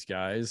any of these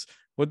guys.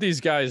 What these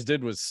guys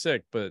did was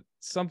sick, but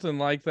something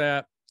like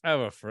that, I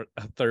have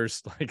a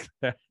thirst like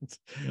that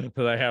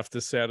that I have to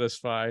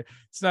satisfy.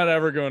 It's not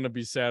ever going to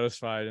be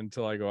satisfied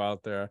until I go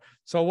out there.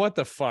 So what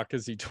the fuck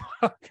is he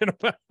talking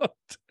about?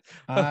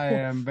 I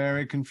am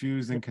very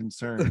confused and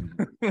concerned.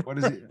 What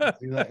is it?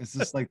 Is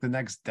this like the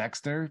next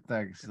Dexter?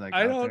 Like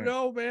I don't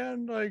know,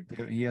 man. Like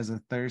he has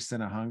a thirst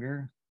and a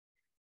hunger.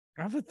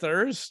 I have a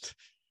thirst,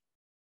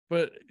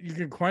 but you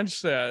can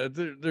quench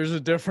that. There's a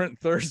different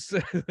thirst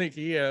that I think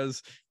he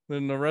has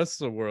than the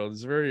rest of the world.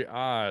 It's very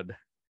odd.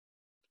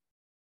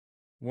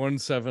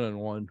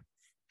 1-7-1.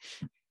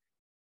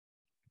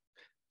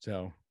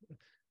 So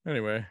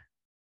anyway,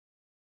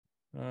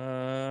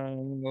 a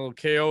little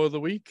KO of the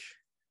week.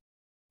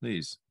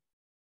 Please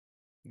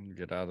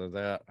get out of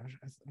that.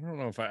 I don't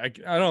know if I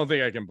don't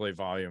think I can play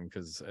volume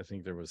because I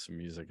think there was some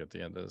music at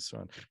the end of this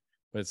one,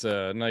 but it's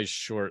a nice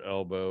short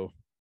elbow.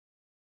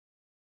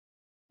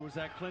 Was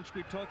that clinch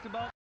we talked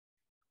about?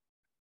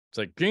 It's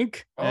like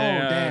gink. Oh,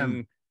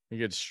 damn. He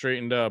gets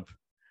straightened up.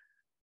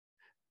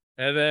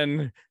 And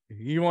then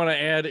you want to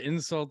add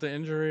insult to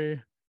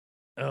injury.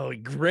 Oh, he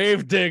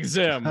grave digs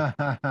him.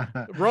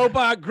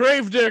 Robot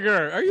grave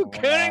digger. Are you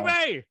kidding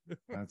me?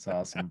 That's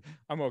awesome.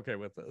 I'm okay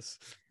with this.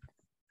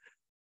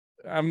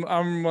 I'm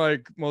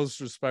like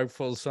most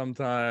respectful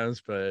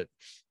sometimes, but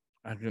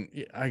I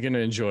can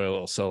enjoy a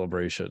little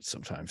celebration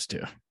sometimes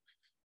too.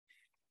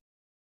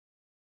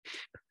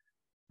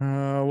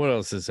 What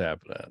else is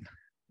happening?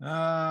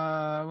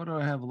 What do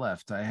I have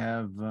left? I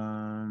have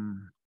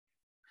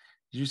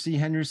did you see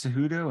Henry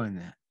Cejudo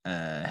and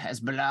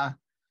Hezbollah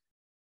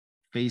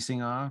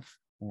facing off,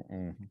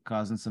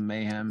 causing some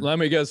mayhem? Let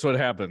me guess what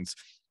happens.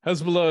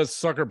 Hezbollah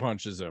sucker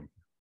punches him.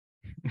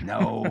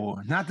 No,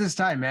 not this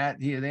time,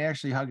 Matt. They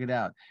actually hug it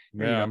out.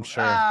 Yeah, I'm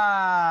sure.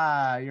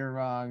 You're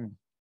wrong.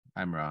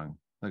 I'm wrong.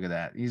 Look at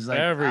that. He's like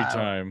every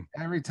time.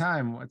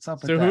 What's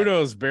up with that?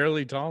 Cejudo's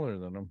barely taller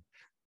than him.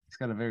 He's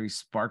got a very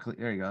sparkly.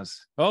 There he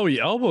goes. Oh, he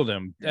elbowed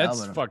him.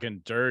 That's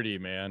fucking dirty,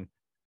 man.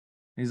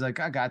 He's like,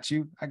 I got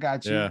you.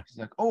 Yeah. He's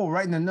like, oh,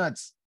 right in the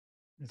nuts.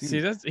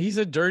 Dude. See, he's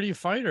a dirty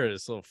fighter,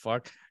 this little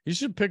fuck. You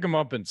should pick him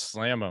up and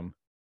slam him.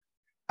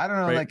 I don't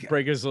know,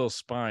 break his little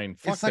spine.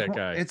 Fuck that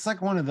guy. It's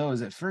like one of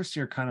those. At first,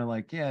 you're kind of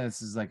like, yeah,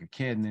 this is like a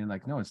kid, and you're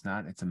like, no, it's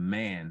not. It's a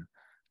man.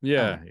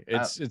 Yeah,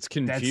 it's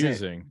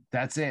confusing.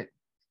 That's it.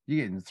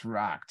 You're getting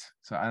rocked.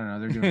 So I don't know.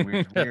 They're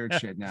doing weird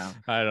shit now.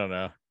 I don't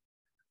know.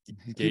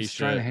 He keeps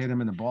trying to hit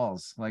him in the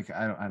balls. Like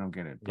I don't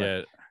get it. But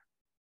yeah.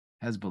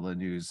 Hezbollah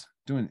news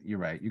you're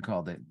right. You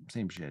called it.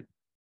 Same shit.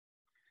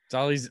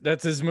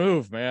 That's his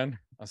move, man.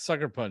 I'll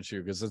sucker punch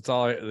you because that's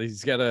all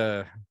he's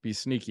gotta be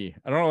sneaky.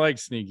 I don't like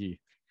sneaky.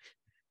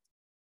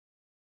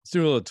 Let's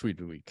do a little tweet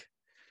of the week.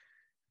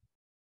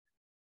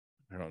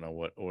 I don't know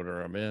what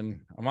order I'm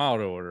in. I'm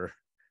out of order.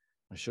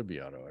 I should be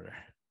out of order.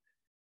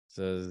 It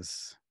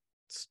says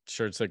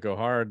shirts that go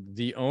hard.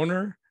 The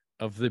owner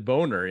of the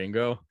boner,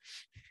 Ingo.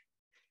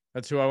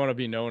 That's who I want to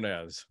be known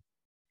as.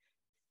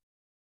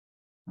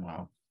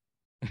 Wow.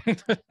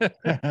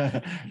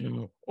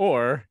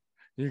 Or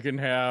you can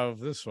have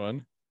this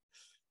one.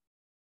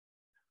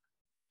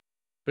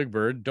 Big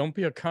Bird, don't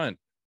be a cunt.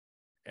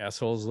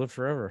 Assholes live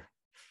forever.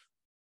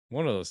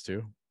 One of those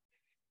two.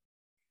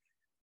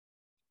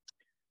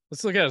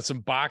 Let's look at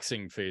some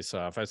boxing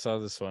face-off. I saw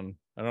this one.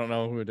 I don't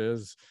know who it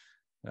is.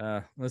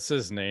 This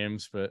says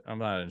names, but I'm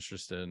not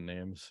interested in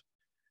names.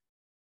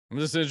 I'm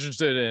just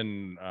interested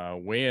in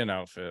weigh-in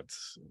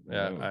outfits.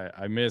 Yeah,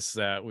 I miss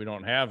that. We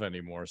don't have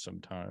anymore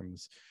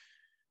sometimes.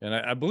 And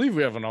I believe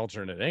we have an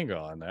alternate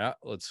angle on that.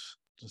 Let's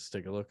just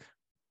take a look.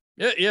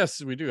 Yeah,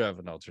 yes, we do have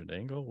an alternate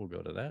angle. We'll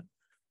go to that.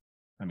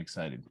 I'm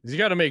excited. You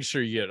got to make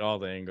sure you get all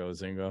the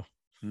angles, Ingo.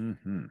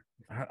 Mm-hmm.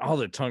 All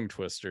the tongue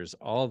twisters,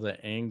 all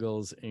the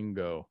angles,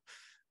 Ingo.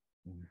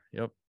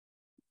 Yep.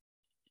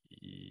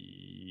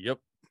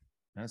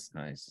 That's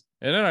nice.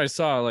 And then I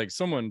saw like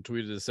someone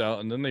tweeted this out,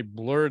 and then they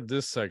blurred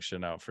this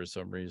section out for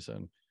some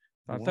reason.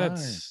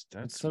 That's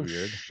so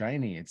weird.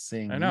 Shiny. It's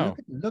saying, I know.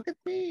 Look at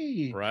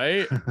me.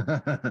 Right?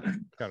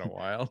 Kind of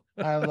wild.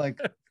 I like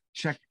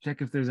check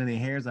if there's any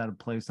hairs out of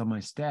place on my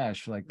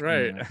stash. Like,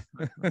 right.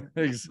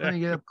 Exactly. Let me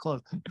get up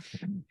close.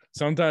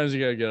 Sometimes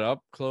you gotta get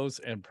up close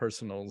and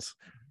personals.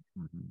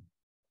 Mm-hmm.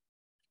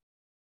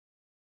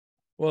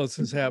 What else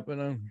is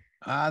happening?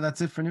 That's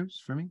it for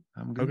news for me.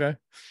 I'm good. Okay.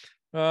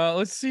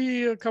 Let's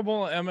see a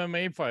couple of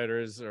MMA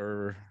fighters,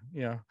 or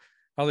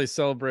how they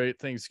celebrate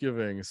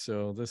Thanksgiving.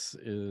 So this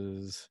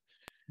is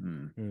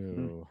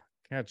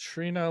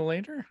Katrina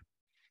Later,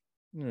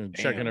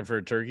 checking if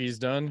her turkey's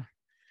done.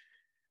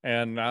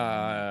 And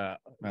I'd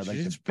like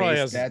she to probably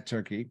base has that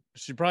turkey.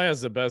 She probably has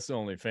the best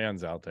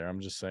OnlyFans out there. I'm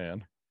just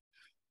saying.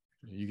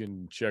 You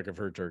can check if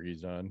her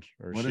turkey's done,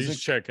 or What she's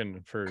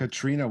checking for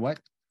Katrina. What?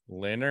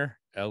 Lehner,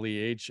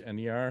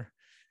 Lehner.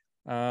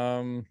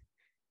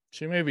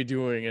 She may be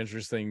doing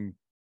interesting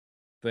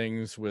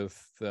things with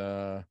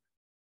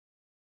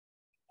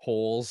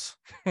holes.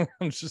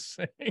 I'm just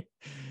saying.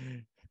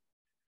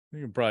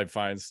 You can probably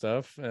find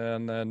stuff.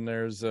 And then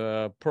there's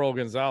Pearl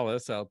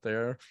Gonzalez out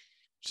there.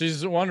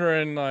 She's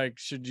wondering, like,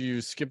 should you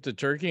skip the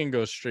turkey and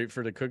go straight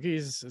for the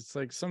cookies? It's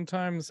like,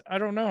 sometimes, I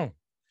don't know.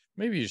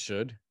 Maybe you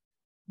should.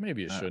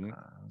 Maybe you shouldn't.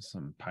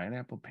 Some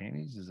pineapple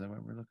panties? Is that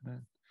what we're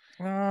looking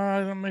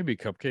at? Maybe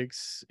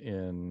cupcakes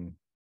in,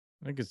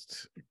 I think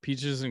it's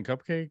peaches and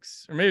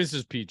cupcakes, or maybe it's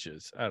just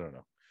peaches. I don't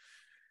know.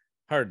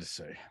 Hard to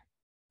say.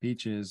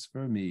 Peaches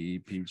for me,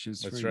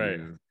 peaches That's for right.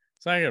 you.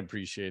 So I can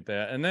appreciate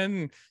that. And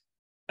then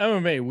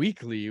MMA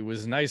Weekly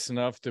was nice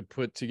enough to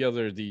put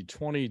together the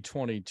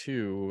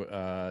 2022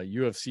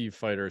 UFC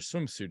Fighter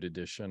Swimsuit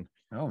Edition.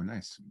 Oh,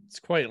 nice. It's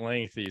quite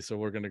lengthy, so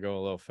we're going to go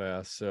a little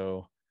fast.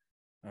 So,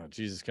 oh,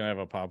 Jesus, can I have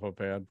a pop-up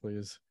ad,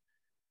 please?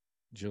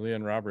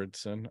 Julian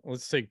Robertson.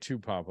 Let's take 2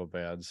 pop-up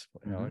ads,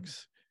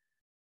 Alex.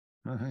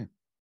 Oh, hey.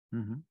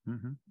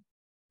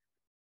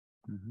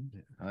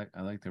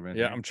 I like the red.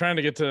 Yeah, hair. I'm trying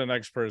to get to the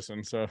next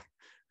person. So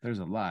there's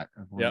a lot.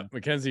 Yeah,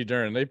 Mackenzie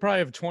Dern. They probably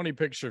have 20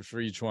 pictures for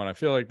each one. I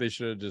feel like they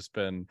should have just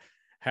been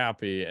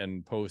happy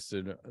and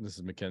posted. This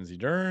is Mackenzie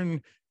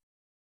Dern.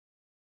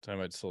 So I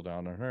might slow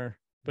down on her.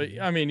 But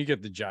I mean, you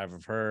get the jive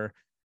of her.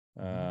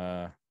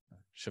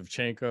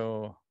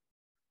 Shevchenko.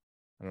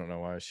 I don't know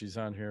why she's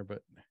on here,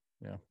 but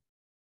yeah.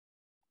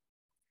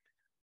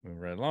 Move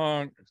right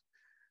along.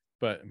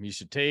 But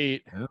Misha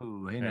Tate.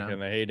 Oh, hey, back now. in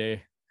the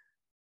heyday.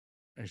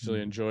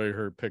 Actually enjoy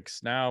her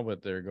picks now,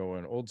 but they're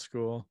going old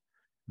school.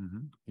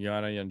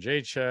 Yana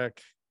Jędrzejczyk.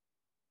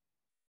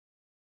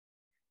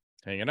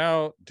 Hanging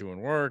out, doing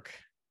work.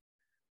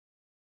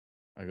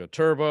 I go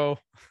turbo.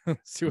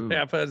 See what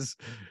happens.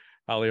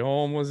 Holly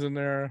Holm was in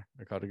there.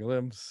 I caught a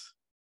glimpse.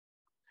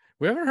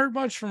 We haven't heard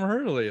much from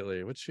her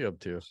lately. What's she up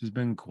to? She's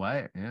been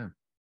quiet, yeah.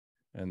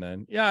 And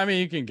then, yeah, I mean,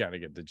 you can kind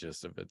of get the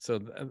gist of it. So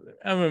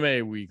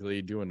MMA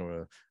Weekly doing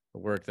the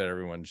work that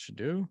everyone should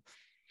do.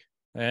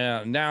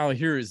 And now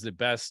here is the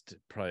best,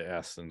 probably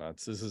Ask the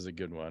Nuts. This is a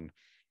good one.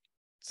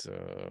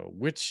 So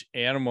which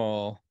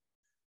animal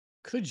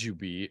could you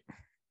beat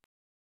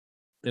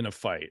in a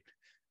fight?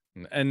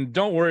 And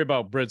don't worry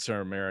about Brits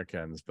or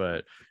Americans,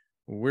 but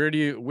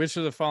which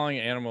of the following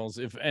animals,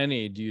 if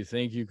any, do you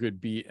think you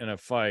could beat in a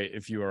fight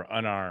if you are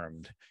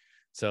unarmed?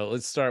 So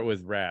let's start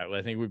with rat.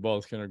 I think we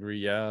both can agree.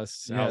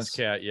 Yes. House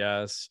cat.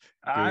 Yes.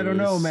 I don't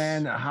know,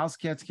 man. House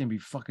cats can be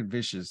fucking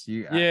vicious.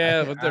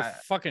 But their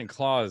fucking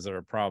claws are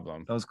a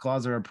problem. Those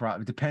claws are a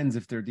problem. It depends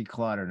if they're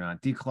declawed or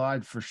not.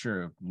 Declawed for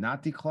sure.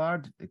 Not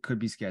declawed, it could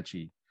be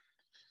sketchy.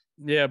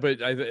 Yeah, but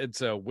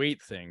it's a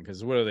weight thing,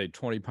 because what are they,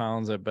 20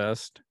 pounds at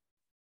best?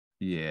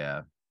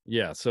 Yeah.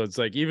 Yeah, so it's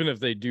like, even if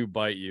they do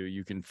bite you,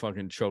 you can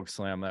fucking choke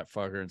slam that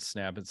fucker and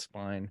snap its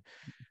spine.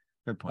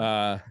 Good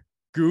point.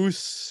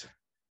 Goose.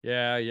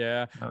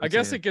 Yeah. I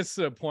guess it gets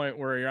to the point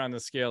where you're on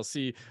the scale.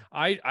 See,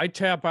 I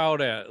tap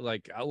out at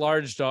like a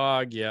large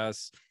dog,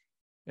 yes.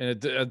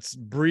 And it's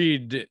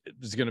breed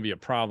is going to be a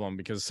problem,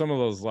 because some of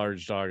those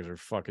large dogs are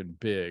fucking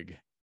big.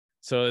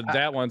 So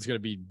that one's going to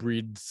be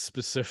breed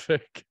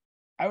specific.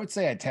 I would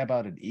say I tap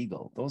out an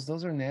eagle.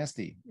 Those are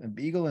nasty. An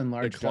eagle and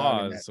large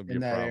claws dog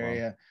in that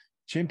area.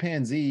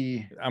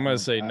 Chimpanzee. I'm going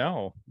to say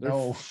no. They're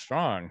no.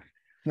 strong.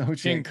 No,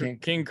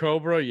 King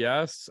Cobra,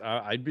 yes.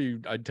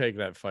 I'd take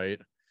that fight.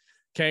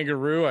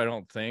 Kangaroo, I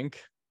don't think,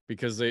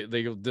 because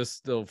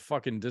they'll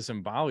fucking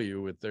disembowel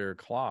you with their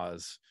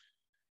claws.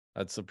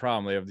 That's the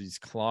problem. They have these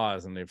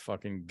claws and they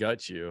fucking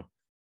gut you.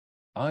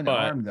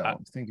 Unarmed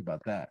though. Think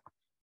about that.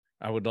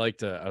 I would like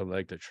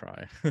to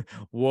try.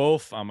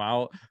 Wolf, I'm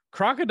out.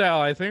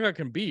 Crocodile, I think I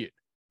can beat.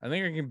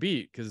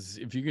 Because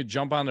if you could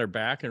jump on their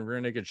back and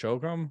rear naked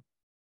choke them.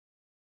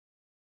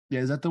 Yeah,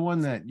 is that the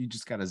one that you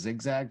just got to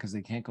zigzag because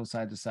they can't go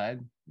side to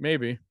side?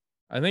 Maybe.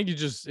 I think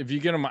if you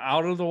get them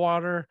out of the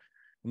water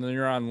and then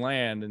you're on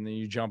land and then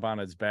you jump on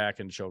its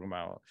back and choke them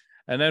out.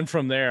 And then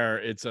from there,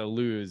 it's a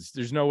lose.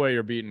 There's no way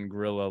you're beating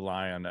gorilla,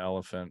 lion,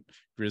 elephant,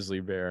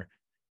 grizzly bear.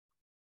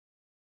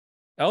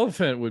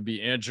 Elephant would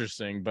be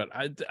interesting, but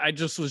I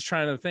just was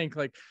trying to think,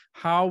 like,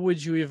 how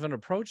would you even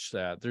approach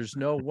that? There's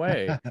no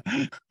way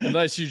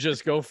unless you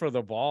just go for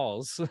the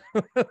balls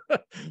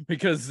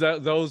because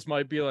those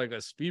might be like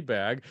a speed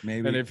bag.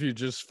 Maybe. And if you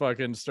just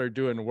fucking start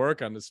doing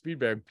work on the speed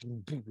bag,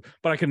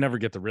 but I could never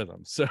get the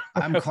rhythm. So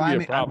I'm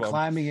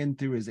climbing in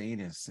through his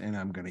anus and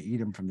I'm going to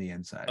eat him from the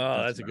inside.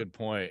 Oh, that's a good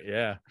point.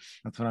 Yeah.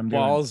 That's what I'm doing.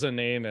 Balls and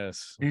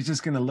anus. He's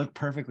just going to look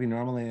perfectly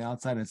normal on the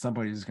outside and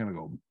somebody's just going to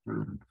go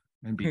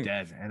and be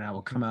dead, and I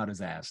will come out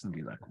his ass and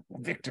be like,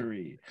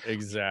 victory.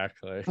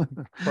 Exactly.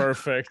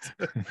 Perfect.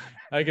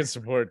 I can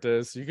support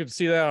this. You can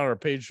see that on our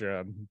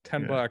Patreon.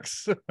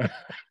 $10.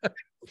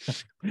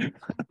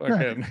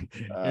 Fucking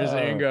here's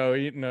Ingo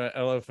eating an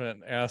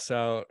elephant ass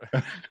out.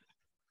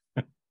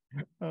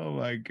 Oh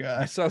my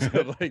god.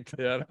 Something like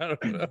that. I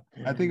don't know.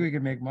 I think we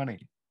could make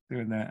money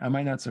doing that. I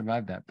might not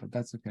survive that, but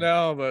that's okay.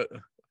 No, but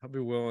I'll be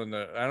willing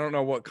to. I don't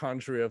know what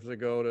country I have to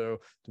go to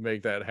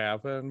make that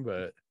happen,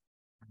 but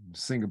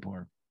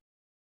Singapore.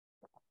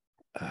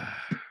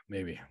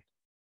 Maybe.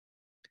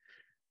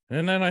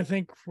 And then I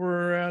think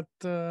we're at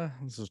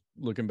just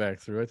looking back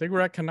through, I think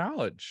we're at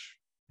Knowledge.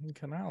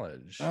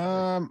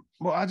 Well,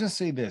 I'll just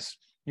say this.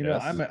 You know,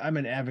 I'm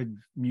an avid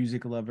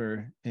music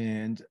lover,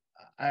 and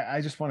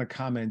I just want to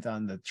comment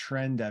on the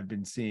trend I've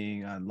been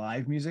seeing on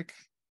live music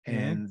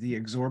and the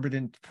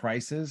exorbitant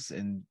prices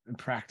and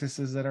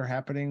practices that are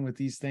happening with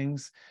these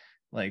things.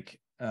 Like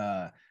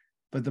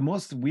but the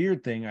most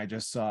weird thing I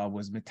just saw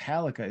was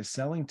Metallica is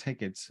selling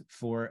tickets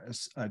for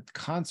a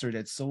concert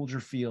at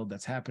Soldier Field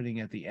that's happening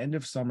at the end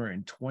of summer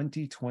in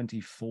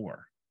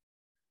 2024.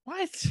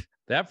 What?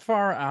 That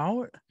far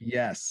out?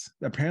 Yes.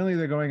 Apparently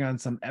they're going on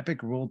some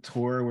epic world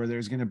tour where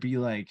there's going to be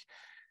like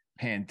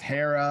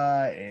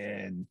Pantera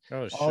and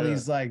all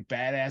these like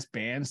badass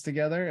bands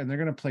together, and they're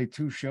going to play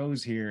 2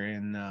 shows here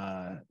in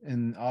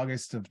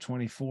August of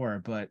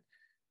 24. But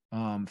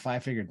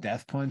Five Finger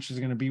Death Punch is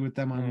going to be with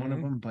them on one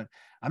of them. But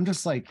I'm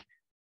just like,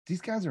 these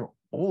guys are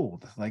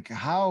old. Like,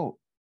 how?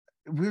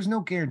 There's no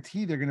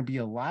guarantee they're going to be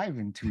alive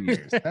in 2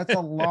 years. That's a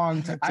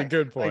long time. That's a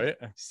good point.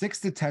 Like, 6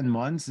 to 10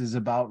 months is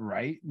about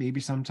right. Maybe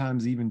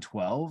sometimes even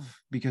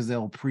 12, because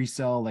they'll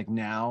pre-sell like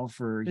now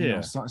for you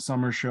know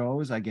summer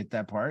shows. I get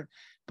that part.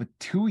 But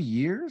 2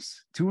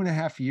 years,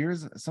 2.5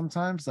 years,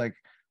 sometimes, like,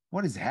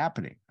 what is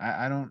happening?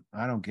 I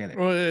don't get it.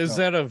 Well, is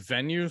that a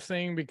venue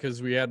thing?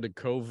 Because we had the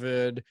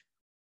COVID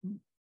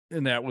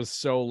and that was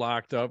so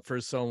locked up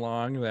for so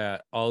long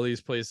that all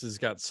these places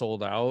got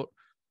sold out.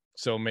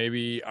 So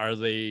maybe are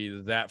they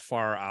that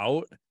far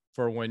out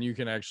for when you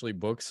can actually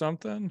book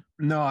something?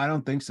 No, I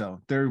don't think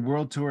so. Their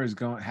world tour is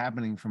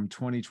happening from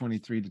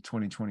 2023 to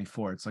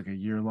 2024. It's like a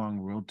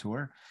year-long world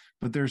tour,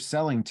 but they're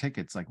selling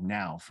tickets like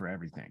now for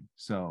everything.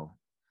 So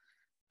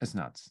it's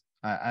nuts.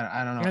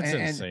 I don't know. That's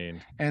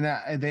insane.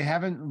 And they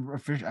haven't.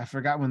 I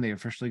forgot when they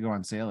officially go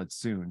on sale. It's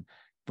soon.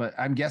 But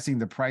I'm guessing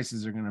the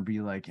prices are going to be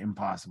like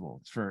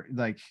impossible, for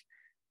like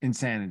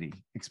insanity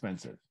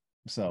expensive.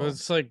 So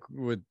it's like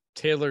with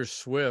Taylor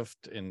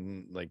Swift,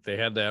 and like they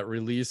had that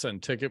release on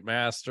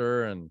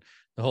Ticketmaster and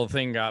the whole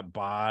thing got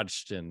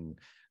botched, and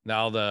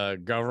now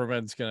the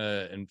government's going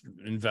to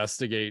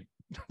investigate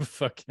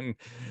fucking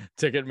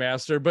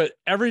Ticketmaster. But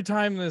every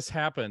time this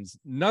happens,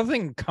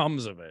 nothing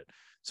comes of it.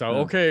 So,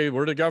 okay,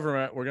 we're the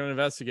government, we're going to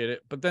investigate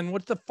it. But then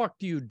what the fuck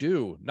do you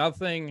do?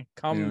 Nothing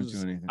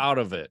comes out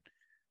of it.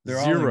 They're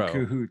all in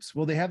cahoots.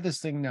 Well, they have this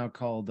thing now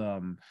called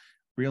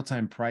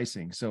real-time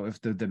pricing. So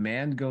if the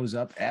demand goes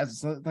up,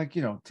 as like,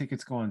 you know,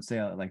 tickets go on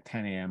sale at like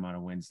 10 a.m. on a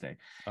Wednesday.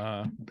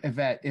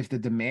 If the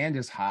demand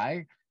is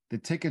high, the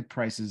ticket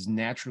prices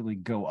naturally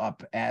go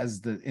up as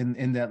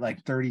in that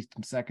like 30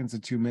 seconds to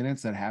 2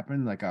 minutes that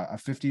happen. Like a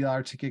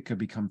 $50 ticket could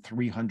become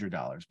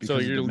 $300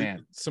 because of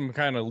demand. Some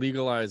kind of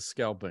legalized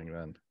scalping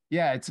then.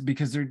 Yeah, it's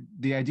because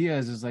the idea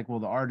is like, well,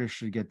 the artist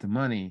should get the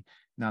money,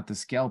 not the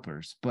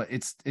scalpers. But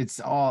it's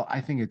all,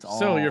 I think it's all.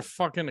 So you're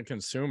fucking a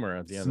consumer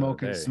at the end of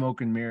the day.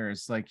 Smoke and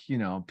mirrors. Like, you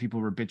know, people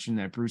were bitching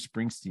that Bruce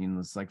Springsteen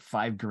was like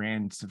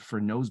 $5,000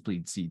 for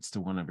nosebleed seats to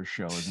one of his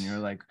shows, and you're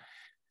like,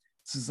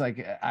 this is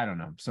like, I don't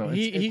know. So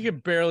he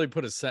could barely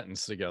put a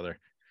sentence together.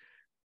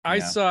 I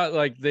saw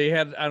like they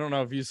had, I don't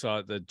know if you saw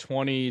it, the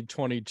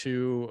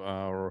 2022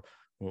 or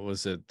what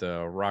was it,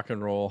 the Rock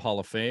and Roll Hall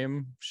of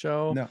Fame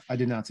show? No, I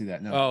did not see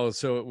that. No. Oh,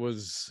 so it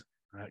was,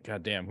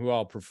 goddamn, who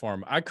all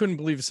performed? I couldn't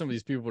believe some of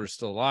these people are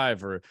still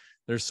alive or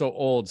they're so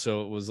old.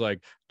 So it was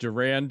like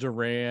Duran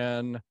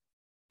Duran,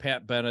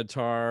 Pat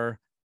Benatar,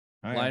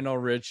 Lionel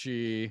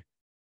Richie,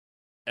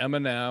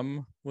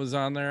 Eminem was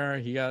on there.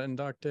 He got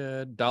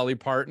inducted. Dolly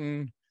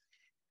Parton.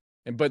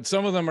 but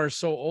some of them are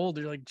so old.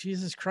 You're like,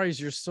 Jesus Christ,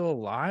 you're still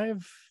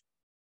alive?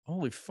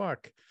 Holy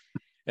fuck.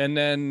 And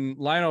then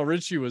Lionel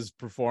Richie was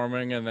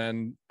performing, and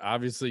then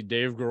obviously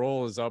Dave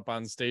Grohl is up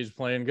on stage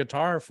playing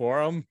guitar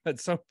for him at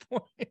some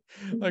point.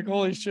 Like,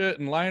 holy shit.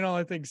 And Lionel,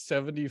 I think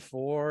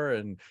 74,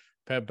 and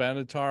Pat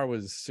Benatar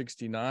was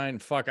 69.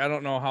 Fuck, I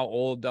don't know how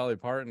old Dolly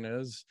Parton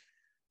is,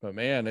 but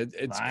man,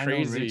 it's Lionel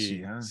crazy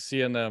Richie, huh?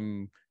 seeing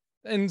them.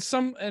 And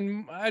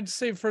I'd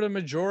say for the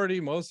majority,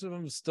 most of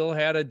them still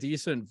had a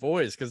decent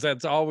voice, because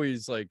that's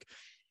always like,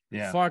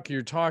 fuck,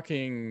 you're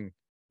talking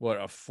what,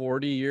 a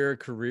 40-year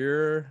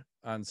career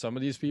on some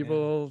of these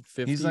people.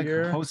 50 He's like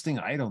year hosting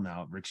Idol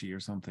now, Richie,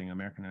 or something,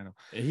 American Idol.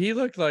 He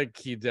looked like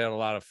he did a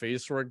lot of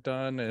face work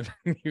done, and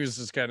he was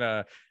just kind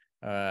of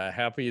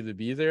happy to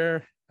be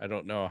there. I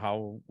don't know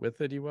how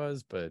with it he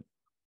was, but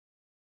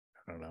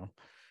I don't know.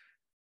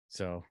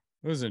 So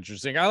it was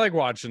interesting. I like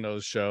watching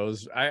those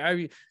shows.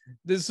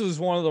 This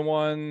was one of the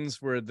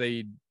ones where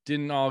they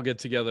didn't all get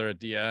together at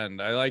the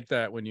end. I like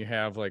that when you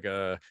have like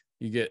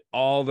you get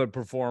all the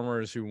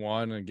performers who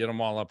won and get them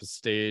all up a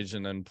stage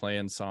and then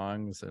playing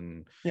songs.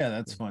 And yeah,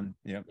 that's fun.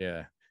 Yep.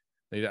 Yeah.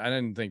 I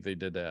didn't think they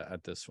did that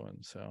at this one.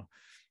 So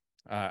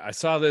I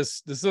saw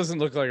this. This doesn't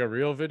look like a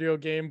real video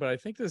game, but I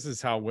think this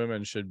is how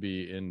women should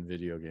be in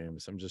video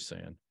games. I'm just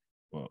saying.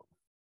 Whoa.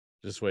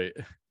 Just wait.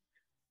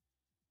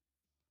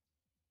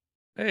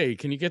 Hey,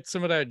 can you get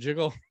some of that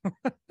jiggle?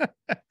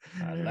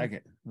 I like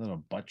it. A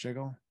little butt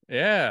jiggle.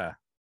 Yeah.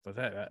 But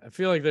I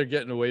feel like they're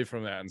getting away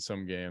from that in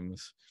some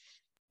games.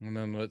 And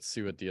then let's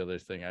see what the other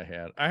thing I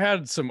had. I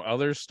had some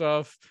other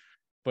stuff,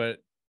 but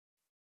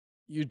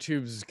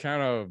YouTube's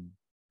kind of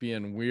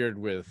being weird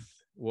with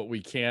what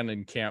we can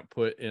and can't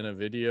put in a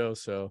video.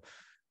 So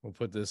we'll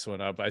put this one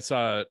up. I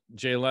saw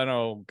Jay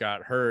Leno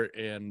got hurt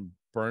and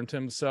burnt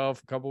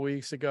himself a couple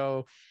weeks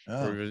ago.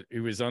 He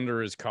was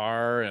under his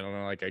car,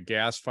 and like a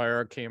gas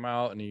fire came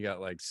out, and he got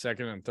like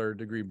 2nd and 3rd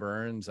degree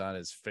burns on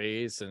his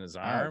face and his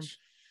arm. Ouch.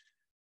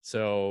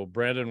 So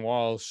Brandon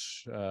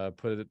Walsh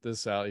put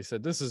this out. He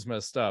said, this is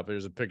messed up.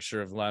 There's a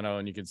picture of Leno,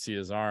 and you can see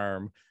his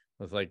arm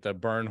with like the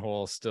burn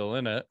hole still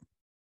in it.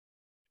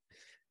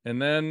 And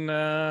then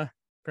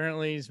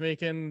apparently he's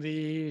making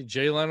the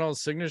Jay Leno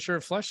signature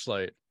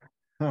fleshlight.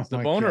 Oh, the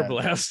boner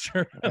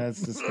blaster.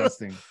 That's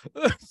disgusting.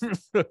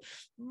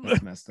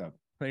 That's messed up.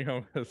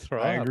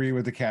 I agree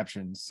with the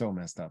caption. So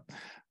messed up.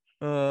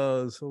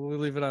 So we'll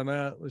leave it on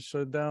that. Let's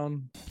shut it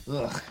down.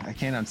 Ugh, I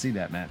can't unsee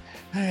that, Matt.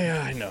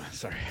 Yeah, I know.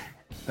 Sorry.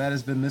 That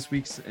has been this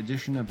week's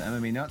edition of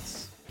MMA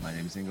Nuts. My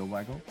name is Ingo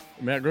Weigel.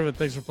 Matt Griffith,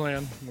 thanks for playing.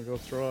 I'm going to go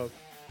throw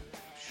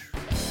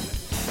up.